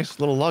built a nice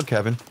little log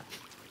cabin.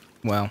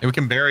 Well, And we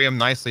can bury him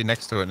nicely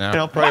next to it now. You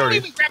know, Why don't we priorities.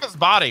 even grab his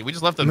body? We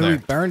just left I him mean, we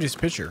there. burned his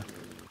picture.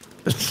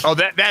 Oh,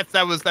 that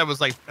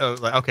was like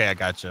okay, I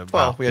gotcha.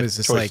 Well, Wow. we had Was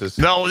this like- choices.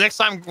 No, next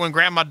time when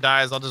Grandma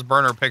dies, I'll just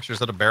burn her picture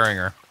instead of burying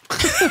her.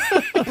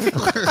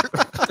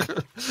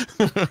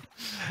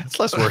 It's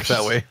less work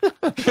that way.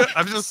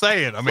 I'm just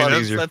saying. I lot mean,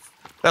 easier.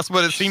 that's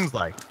what it seems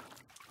like.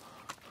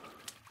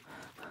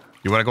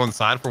 You want to go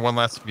inside for one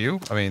last view?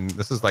 I mean,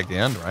 this is like the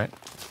end, right?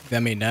 I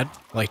mean, I'd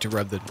like to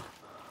rub the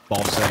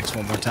ball sacks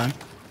one more time.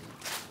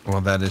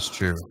 Well, that is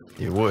true.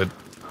 You would.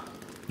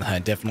 I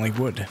definitely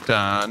would. Oh,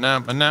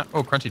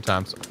 crunchy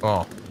times.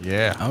 Oh,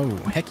 yeah. Oh,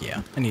 heck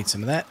yeah. I need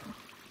some of that.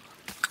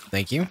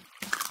 Thank you.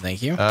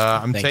 Thank you.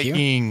 I'm Thank you.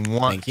 taking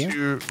one, Thank you.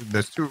 two.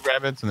 There's 2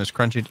 rabbits and there's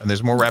crunchy, and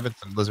there's more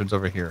rabbits and lizards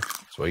over here.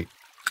 Sweet.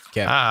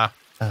 Okay.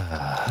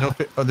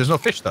 There's no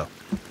fish though.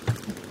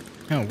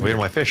 Oh, Wait weird. on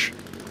my fish.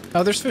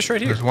 Oh, there's fish right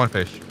here. There's 1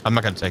 fish. I'm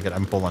not gonna take it.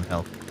 I'm full on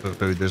health.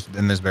 Food.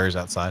 There's berries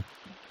outside.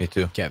 Me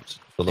too. Okay.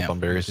 Filled up on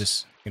berries.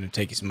 Just gonna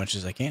take as much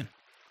as I can.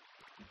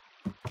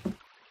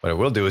 What I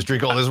will do is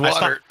drink all this I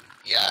water.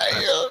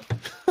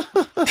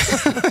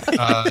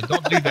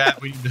 Don't do that.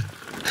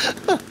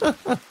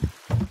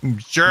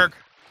 Jerk.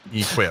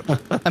 Equip.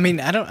 I mean,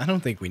 I don't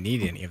think we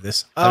need any of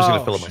this. I'm just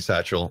gonna fill up my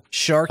satchel.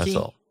 Sharky. That's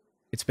all.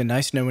 It's been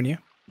nice knowing you.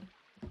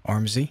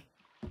 Armsy,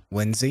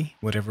 Lindsay,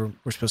 whatever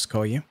we're supposed to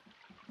call you.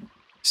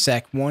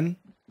 Sack 1,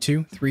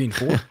 2, 3, and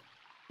 4.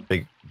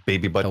 Big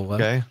baby butt Hello?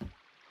 guy.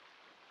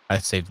 I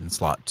saved in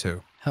slot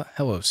 2.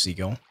 Hello,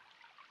 Seagull.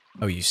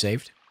 Oh, you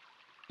saved?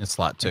 In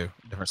slot 2.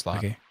 Different slot.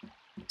 Okay.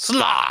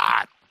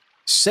 Slot.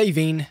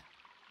 Saving.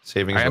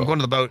 Saving All as right, I'm well. going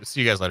to the boat. See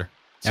you guys later.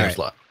 Same Alright.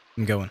 slot.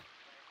 I'm going.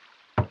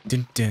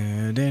 Dun,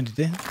 dun, dun, dun,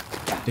 dun,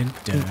 dun,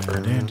 dun,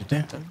 dun, dun,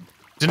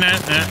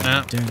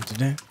 dun, dun,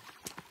 dun.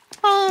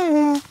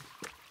 Oh.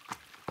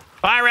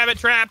 Bye, rabbit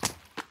trap.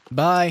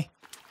 Bye.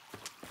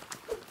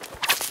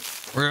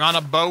 We're on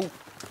a boat.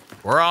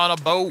 We're on a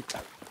boat.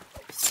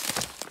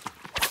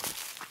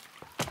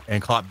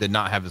 And Klopp did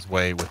not have his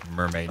way with the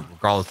mermaid,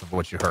 regardless of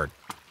what you heard.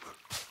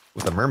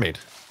 With a mermaid.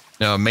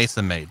 No,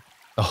 Mason maid.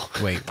 Oh,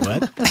 Wait,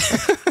 what?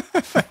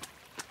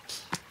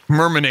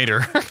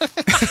 Merminator.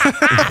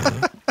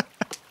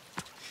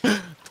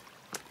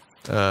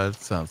 It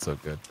sounds so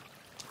good.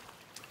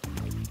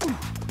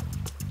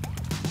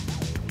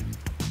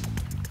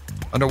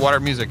 Underwater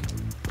music.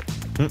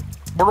 It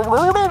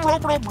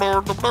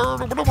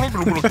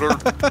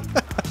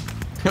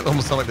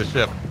almost sounds like the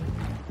ship.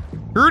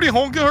 Hurdy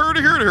honka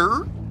hurdy hurdy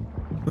hur.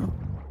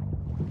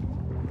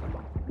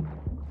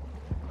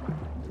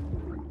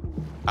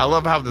 I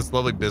love how this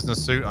lovely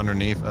business suit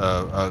underneath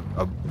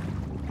a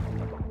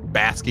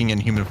basking in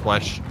human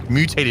flesh,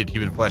 mutated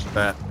human flesh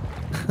fat.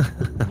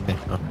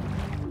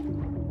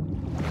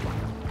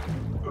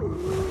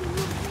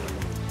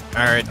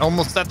 All right,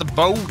 almost at the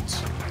boat.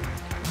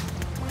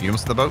 You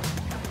almost at the boat?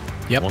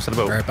 Yep. Almost at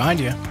the boat. Right behind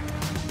you.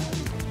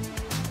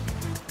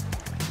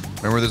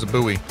 Remember, there's a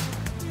buoy.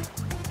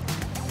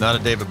 Not a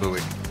David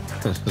buoy.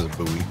 This is a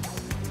buoy.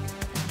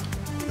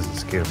 This is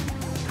scary.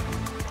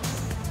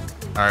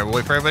 All right, we'll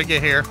wait for everybody to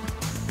get here.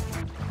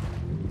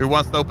 Who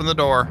wants to open the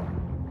door?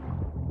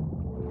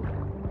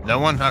 No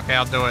one? Okay,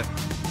 I'll do it.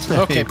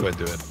 Okay. You go ahead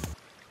and do it.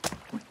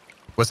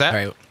 What's that?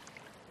 All right.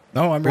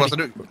 No, I'm Who wants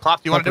ready. to do it?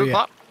 Klopp, do you want to do it,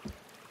 Klopp, Klopp?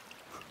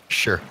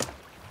 Sure.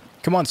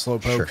 Come on,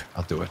 Slowpoke. Sure.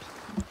 I'll do it.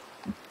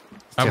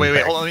 Wait,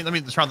 back. hold on. Let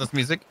me try this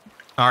music.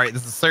 All right,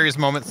 this is a serious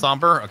moment,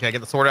 somber. Okay, I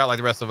get the sword out like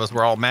the rest of us.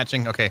 We're all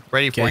matching. Okay,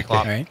 ready for Okay. you,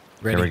 Klopp. All right.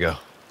 Ready. Here we go.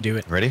 Do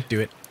it. Ready? Do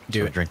it. Do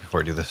Have a it. drink before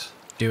I do this.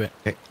 Do it.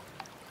 Okay.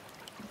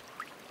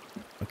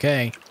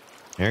 Okay.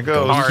 Here it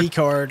Go goes. to the key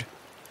card.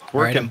 All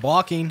right, Working. I'm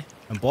blocking.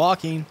 I'm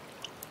blocking.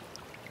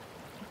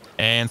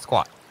 And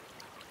squat.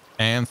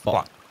 And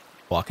squat.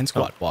 Block and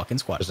squat. Block and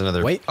squat. There's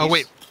another- Wait. Oh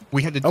wait,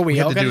 we had to. Oh, we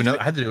had all to gotta do do another.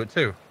 it? I had to do it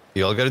too.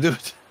 You all got to do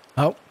it.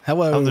 Oh,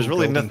 hello. There's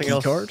really golden nothing key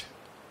else. Card.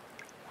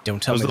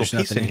 Don't tell me there's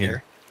nothing in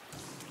here.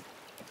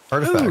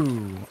 Artifact.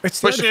 Ooh,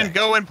 it's the Push in, artifact.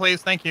 go in,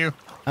 please. Thank you.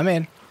 I'm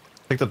in.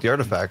 Picked up the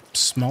artifact.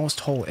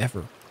 Smallest hole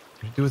ever.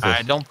 What do you do with this?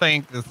 I don't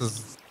think this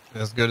is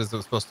as good as it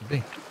was supposed to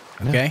be.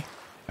 Okay.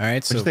 All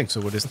right. do you So, think?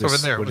 so what is What's this? over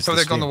there? What What's does over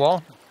there this on the do?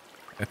 wall?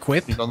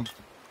 Equip? You don't-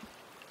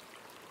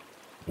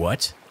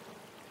 What?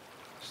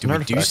 It's Do an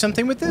we do artifact.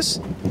 something with this?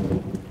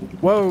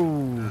 Whoa,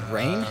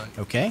 rain.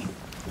 Okay.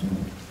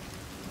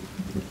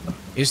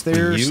 Is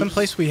there Use some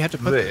place we have to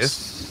put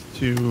this? this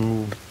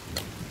to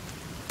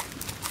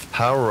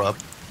power up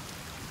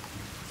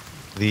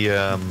the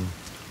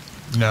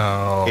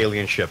No.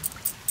 alien ship?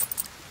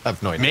 I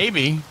have no idea.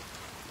 Maybe.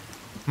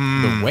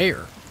 The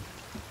where?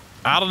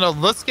 I don't know.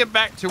 Let's get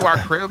back to our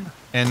crib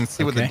and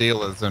see what the Okay.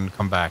 deal is and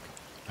come back.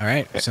 All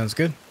right. Sounds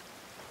good.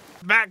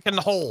 Back in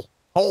the hole.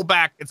 Hole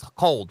back. It's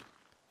cold.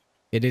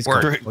 It is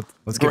Word. cold.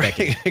 Let's get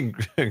back in.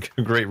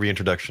 Great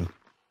reintroduction,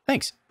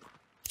 Thanks.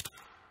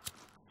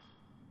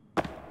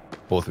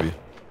 both of you.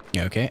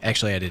 Yeah, okay.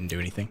 Actually, I didn't do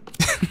anything.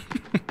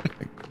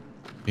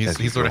 As He's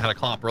usual. learned how to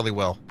clop really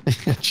well.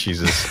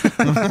 Jesus.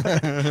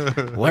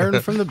 Learn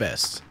from the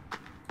best.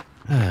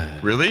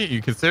 Really?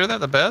 You consider that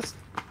the best?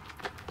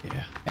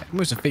 Yeah. It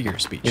was a figure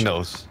of speech. He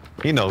knows.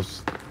 He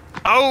knows.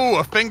 Oh,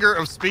 a finger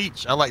of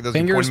speech. I like those.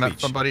 Finger You're of pointing at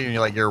speech. somebody and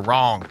you're like, you're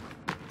wrong.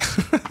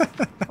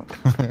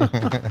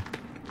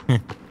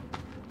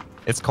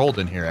 It's cold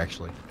in here,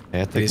 actually.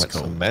 Yeah, I is take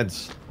some cold.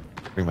 meds.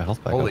 Bring my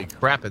health back Holy up.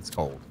 crap, it's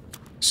cold.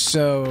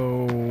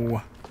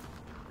 So,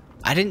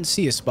 I didn't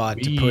see a spot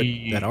to put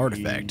that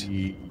artifact.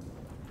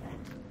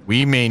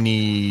 We may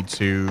need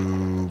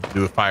to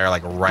do a fire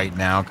like right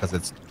now because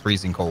it's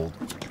freezing cold.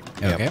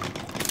 Yep. Okay.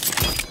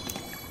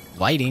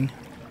 Lighting.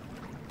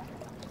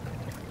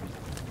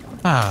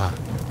 Ah.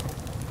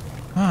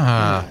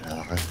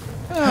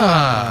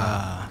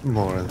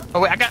 More.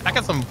 Oh wait, I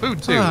got some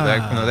food too.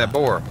 That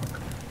boar.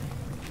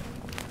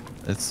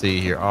 Let's see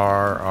here.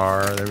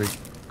 R.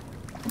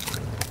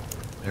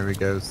 There we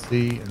go.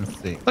 C and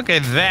C. Look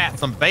at that.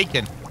 Some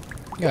bacon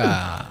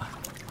Ah.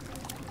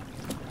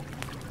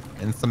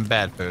 and some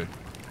bad food.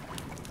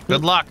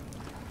 Good luck.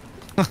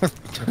 We're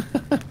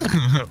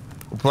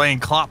playing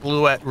clop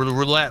roulette.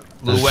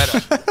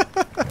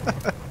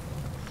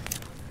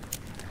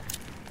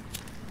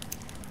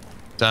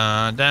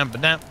 Dun dun ba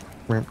dun.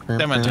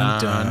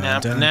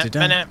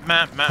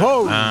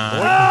 Whoa!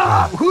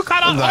 Who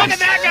caught on? Look at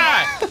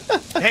that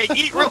guy! Hey,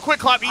 eat real quick,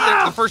 Clop. Eat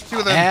the first two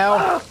of them.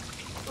 Ow.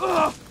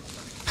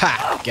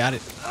 Ha! Got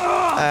it.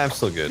 I'm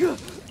still good.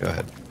 Go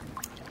ahead.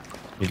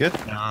 You good?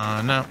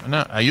 No.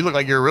 You look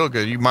like you're real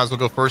good. You might as well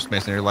go first,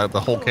 Mason. You're like the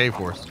whole cave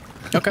for us.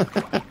 Okay.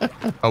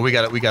 Oh, we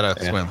got to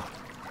Yeah. swim.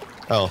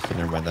 Oh,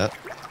 never mind that.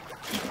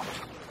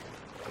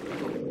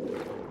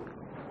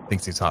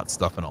 Thinks he's hot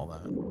stuff and all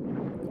that.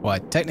 Well,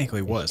 it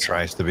technically was.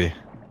 Tries to be.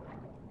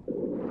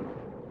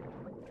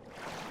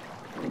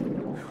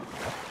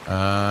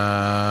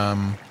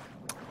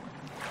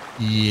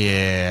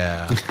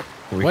 Yeah.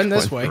 We Went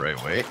this went way. the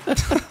right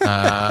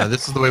way.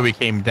 This is the way we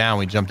came down.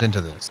 We jumped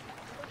into this.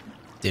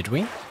 Did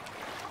we?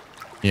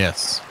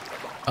 Yes.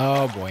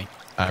 Oh boy.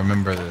 I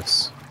remember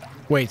this.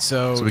 Wait,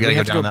 so, So we do gotta we go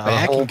have to go down that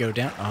back hole? and go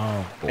down?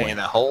 Oh Hey, in boy.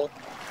 that hole.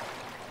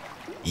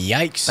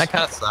 Yikes. That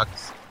kind of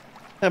sucks.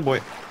 Yeah,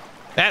 boy.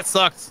 That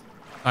sucks.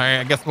 All right,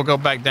 I guess we'll go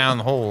back down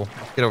the hole.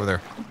 Let's get over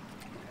there.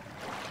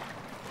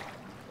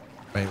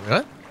 Wait,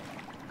 what?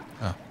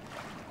 Oh.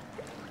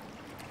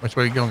 Which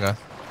way are you going, guys?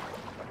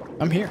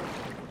 I'm here.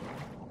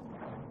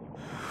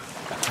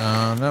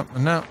 No.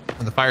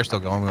 And the fire's still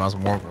going. We might as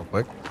well warm it real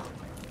quick.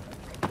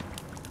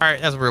 All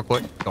right, that's real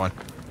quick. Go on.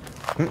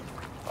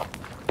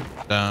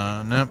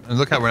 No. And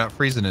look how we're not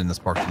freezing in this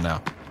portion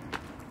now.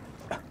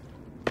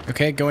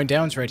 Okay, going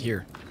down's right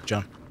here,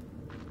 John.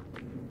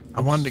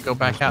 I wanted to go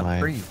back Where's out and my-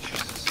 freeze.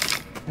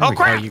 There Oh, we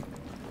go. crap! you?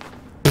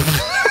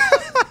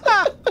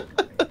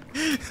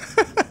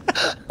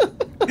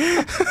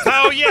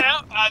 Oh,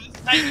 yeah. This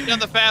is how you done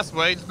the fast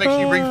way. Just make sure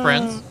you bring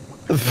friends.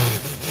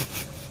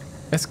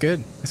 That's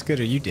good. That's good.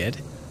 Are you dead?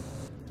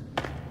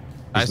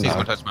 I just need not.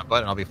 someone to touch my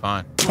butt and I'll be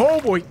fine.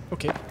 Oh boy.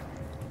 Okay.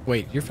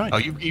 Wait, you're fine. Oh,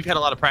 you've had a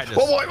lot of practice.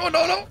 Oh, boy. Oh,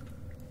 no.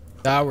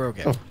 Ah, we're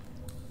okay.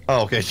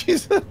 Oh, okay.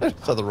 Jeez.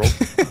 I saw the rope.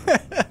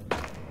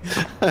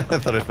 I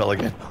thought I fell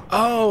again.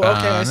 Oh, okay.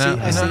 I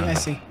see. no, I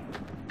see.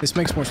 This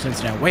makes more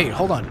sense now. Wait,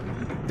 hold on.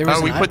 There was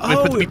Oh, we an put the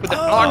artifact.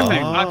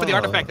 I put the Oh.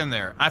 artifact in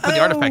there. I put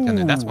the artifact in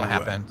there. That's what Oh,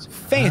 happened.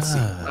 Fancy.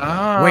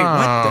 Oh, Wait,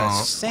 what the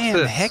what's Sam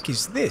this? heck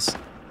is this?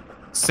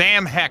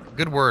 Sam Heck.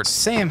 Good word.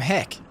 Sam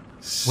heck.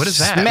 What is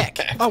that? Smack.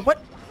 Oh,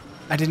 what?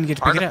 I didn't get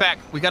to pick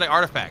Artifact. We got an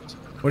artifact. it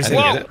up. What is I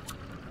didn't that? get it.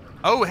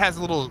 Oh, it has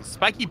a little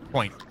spiky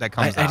point that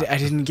comes out. I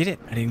didn't get it.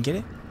 I didn't get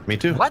it. Me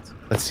too. What?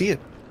 Let's see it.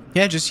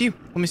 Yeah, just you.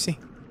 Let me see.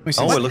 Let me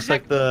see. Oh, What it the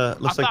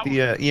looks heck? like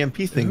the EMP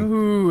thing.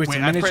 Ooh, it's Wait,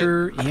 a I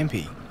miniature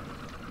EMP.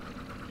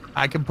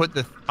 I can put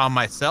this on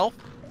myself.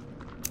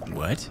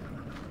 What?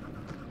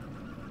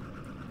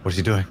 What's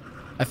he doing?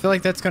 I feel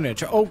like that's gonna.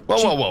 Oh,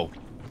 Whoa.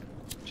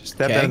 Just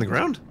stab that Okay. in the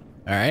ground.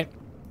 All right.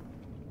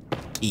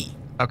 E.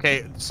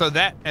 Okay, so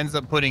that ends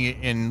up putting it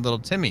in little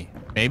Timmy.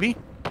 Maybe.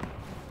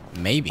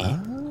 Maybe.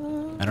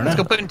 I don't know.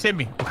 Let's go put in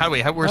Timmy.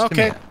 Where's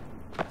Timmy Okay.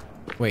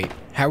 at? Wait,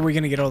 how are we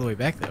gonna get all the way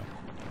back though?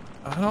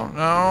 I don't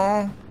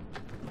know.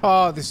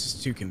 Oh, this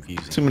is too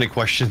confusing. Too many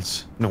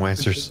questions, no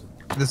answers.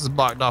 This is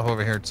blocked off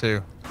over here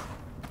too.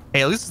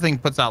 Hey, at least this thing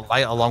puts out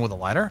light along with a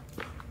lighter.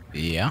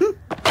 Yeah.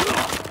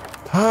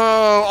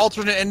 Oh,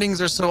 alternate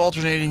endings are so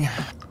alternating.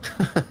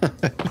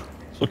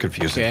 So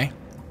confusing. Okay.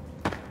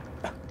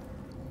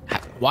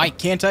 Why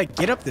can't I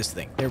get up this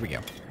thing? There we go.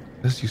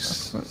 Because you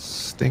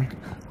stink.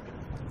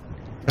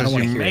 I don't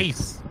want to You hear it.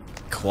 mace.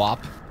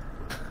 Clop.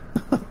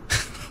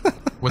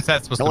 What's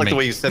that supposed I to like mean? the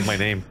way you said my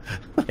name.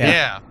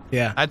 Yeah.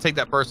 Yeah. I'd take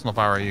that personal if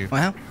I were you.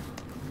 Well,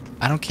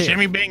 I don't care.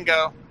 Jimmy bingo.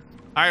 All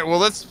right, well,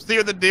 let's see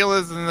what the deal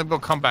is, and then we'll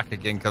come back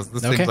again, because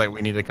this Okay. seems like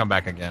we need to come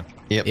back again.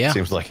 Yep, Yeah.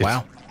 seems like it.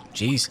 Wow.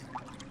 Jeez.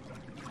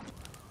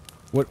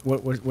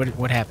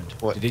 What happened?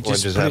 What- Did it what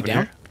just just put it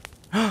happened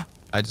down?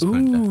 I just put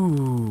it down.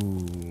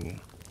 Ooh.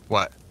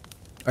 What?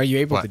 Are you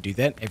able What? to do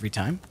that every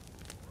time?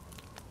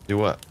 Do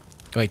what?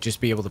 Like,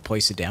 just be able to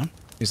place it down?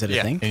 Is that a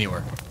Yeah, thing?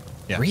 anywhere.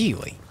 Yeah.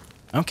 Really?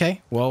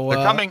 Okay. Well, They're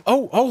coming.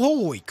 Oh,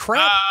 holy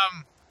crap!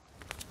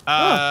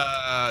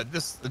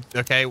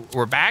 Okay,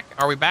 we're back.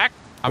 Are we back?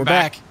 We're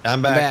back.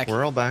 I'm back.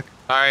 We're all back.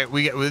 All right,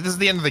 this is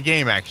the end of the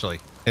game, actually.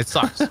 It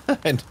sucks.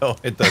 I know,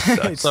 it does suck.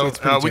 It's- So it's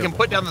pretty we can terrible.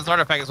 put down this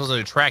artifact that's supposed to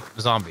attract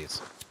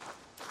zombies.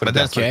 But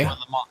that's Okay. like one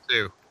of them all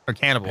too. Or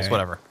cannibals, All right.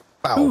 whatever.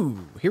 Wow.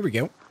 Ooh, here we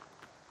go.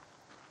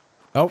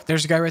 Oh,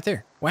 there's a guy right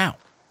there. Wow.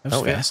 That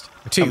was Oh, yeah. fast.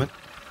 They're Two. coming.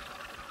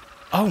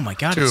 Oh my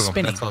god, Two it's of them.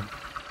 spinning. That's all.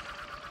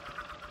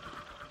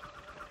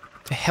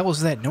 The hell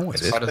is that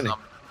noise? It is. What is spinning. them?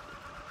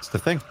 It's the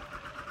thing.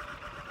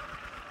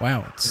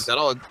 Wow. Is It's, that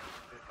all?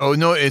 Oh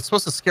no, it's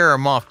supposed to scare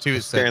them off too.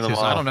 It said, Scaring them too,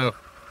 so I off. don't know.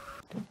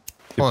 You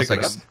Hold on a pick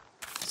it second.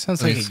 up?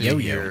 sounds Let like me a see yo-yo.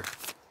 here.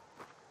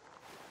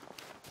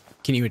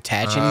 Can you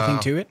attach anything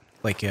to it?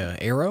 Like a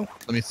arrow?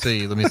 Let me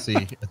see. Let me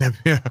see.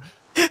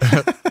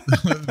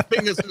 The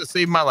thing that's going to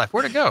save my life.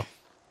 Where'd it go?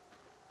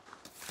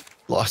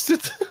 Lost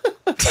it.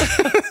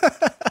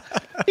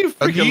 You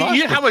freaking lost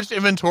know it. how much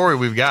inventory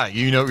we've got.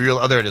 You know,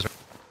 oh, there it is.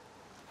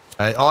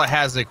 All it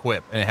has is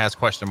equip, and it has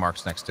question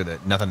marks next to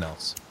it. Nothing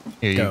else.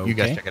 Here, you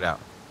guys Okay. check it out.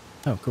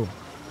 Oh, cool.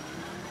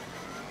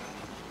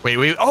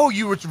 Wait. Oh,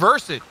 you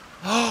reverse it.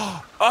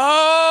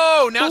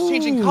 Oh, now it's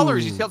changing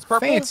colors. You see how it's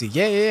purple? Fancy.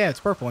 Yeah. It's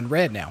purple and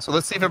red now. So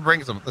let's see if it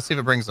brings them.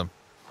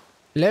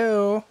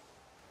 Hello.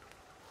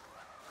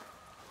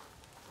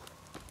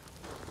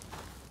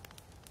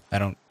 I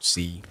don't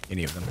see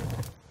any of them.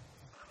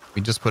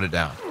 We just put it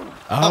down.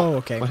 Oh,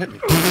 okay. What hit me?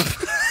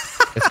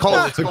 It's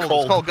cold. It's Too cold.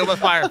 cold. It's cold. Go by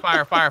fire.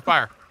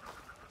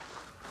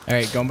 All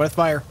right, going by the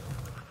fire.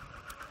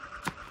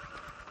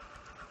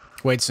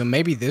 Wait, so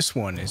maybe this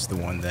one is the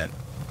one that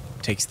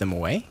takes them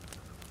away?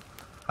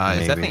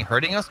 Is that Maybe. thing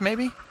hurting us?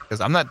 Maybe because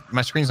I'm not.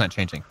 My screen's not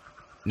changing.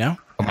 No?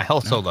 Oh, my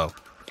health's so low.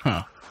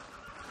 Huh.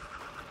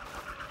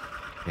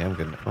 Yeah, I'm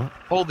good. Oh,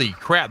 Holy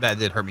crap! That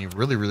did hurt me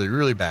really, really,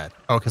 really bad.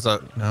 Oh, because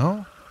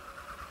no.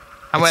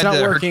 How It's much not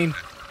did it hurt? working.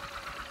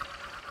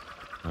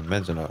 my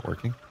meds are not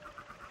working.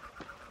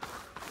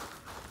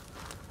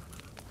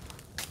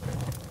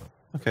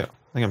 Okay, I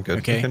think I'm good.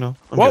 Okay. no,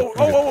 I'm Whoa,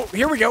 good. I'm good. whoa,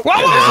 here we go. Whoa,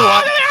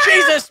 whoa, whoa,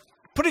 Jesus!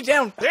 Put it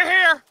down. They're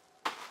here.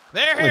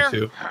 They're Only here.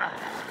 two.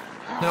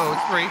 No,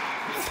 it's 3.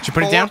 Did you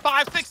put it 4, down?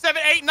 5, 6,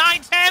 7, 8,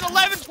 9, 10,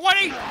 11,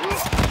 20.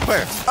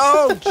 Where?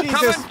 Oh,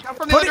 Jesus. Come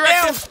from the Put other it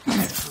down. direction.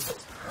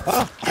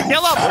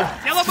 Kill them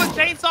with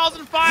chainsaws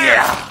and fire.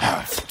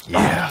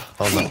 Yeah.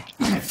 Hold on.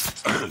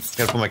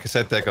 Gotta put my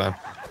cassette deck on.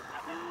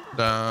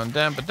 Dun,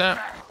 dun, ba, dun.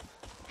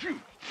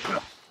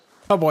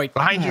 Oh, boy.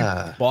 Behind you.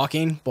 Ah.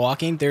 Blocking.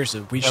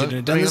 We should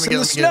have done Let this me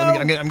in the get it, let snow.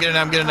 me get it.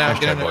 I'm getting it now. Nice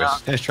try,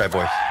 boys. Nice try,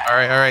 boys. All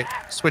right.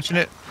 Switching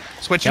it.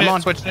 Come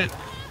on. Switching it. All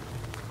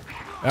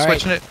right.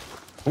 Switching it.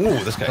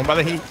 Ooh, this guy. Don't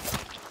bother heat.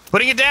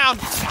 Putting it down.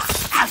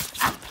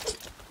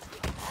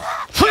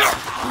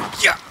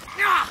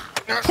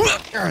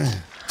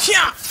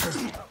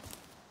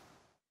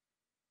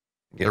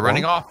 They're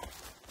running off.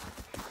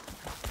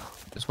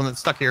 This one that's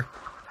stuck here.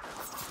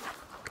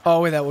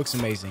 Oh, that looks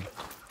amazing.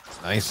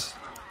 Nice.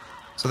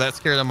 So that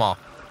scared them off.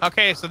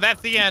 Okay, so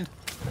that's the end.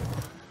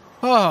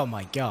 Oh,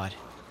 my God.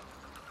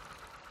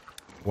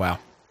 Wow.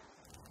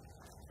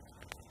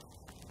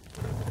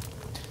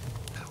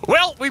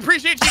 Well, we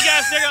appreciate you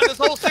guys checking out this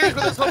whole series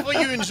with us. Hopefully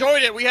you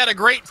enjoyed it. We had a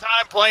great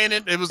time playing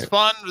it. It was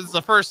fun. This is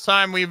the first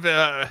time we've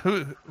did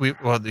you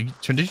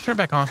turn it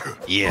back on?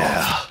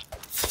 Yeah.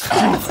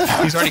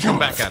 He's already come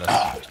back at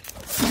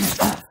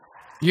us.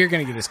 You're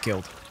going to get us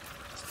killed.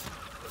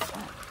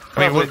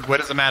 I mean, what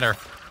does it matter?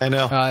 I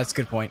know. That's a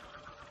good point.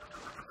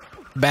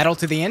 Battle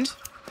to the end?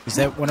 Is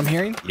that what I'm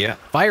hearing? Yeah.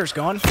 Fire's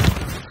gone.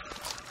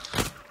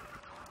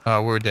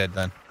 We're dead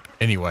then.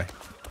 Anyway.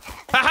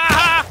 Ha ha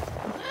ha!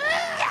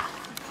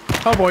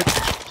 Oh, boy.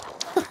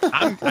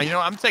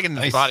 I'm taking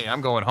this Nice. body and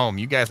I'm going home.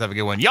 You guys have a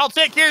good one. Y'all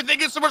take care. Thank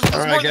you so much for All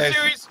right, supporting the guys.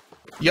 series.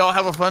 Y'all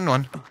have a fun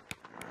one.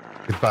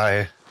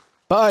 Goodbye.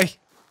 Bye.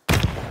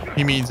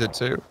 He means it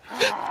too.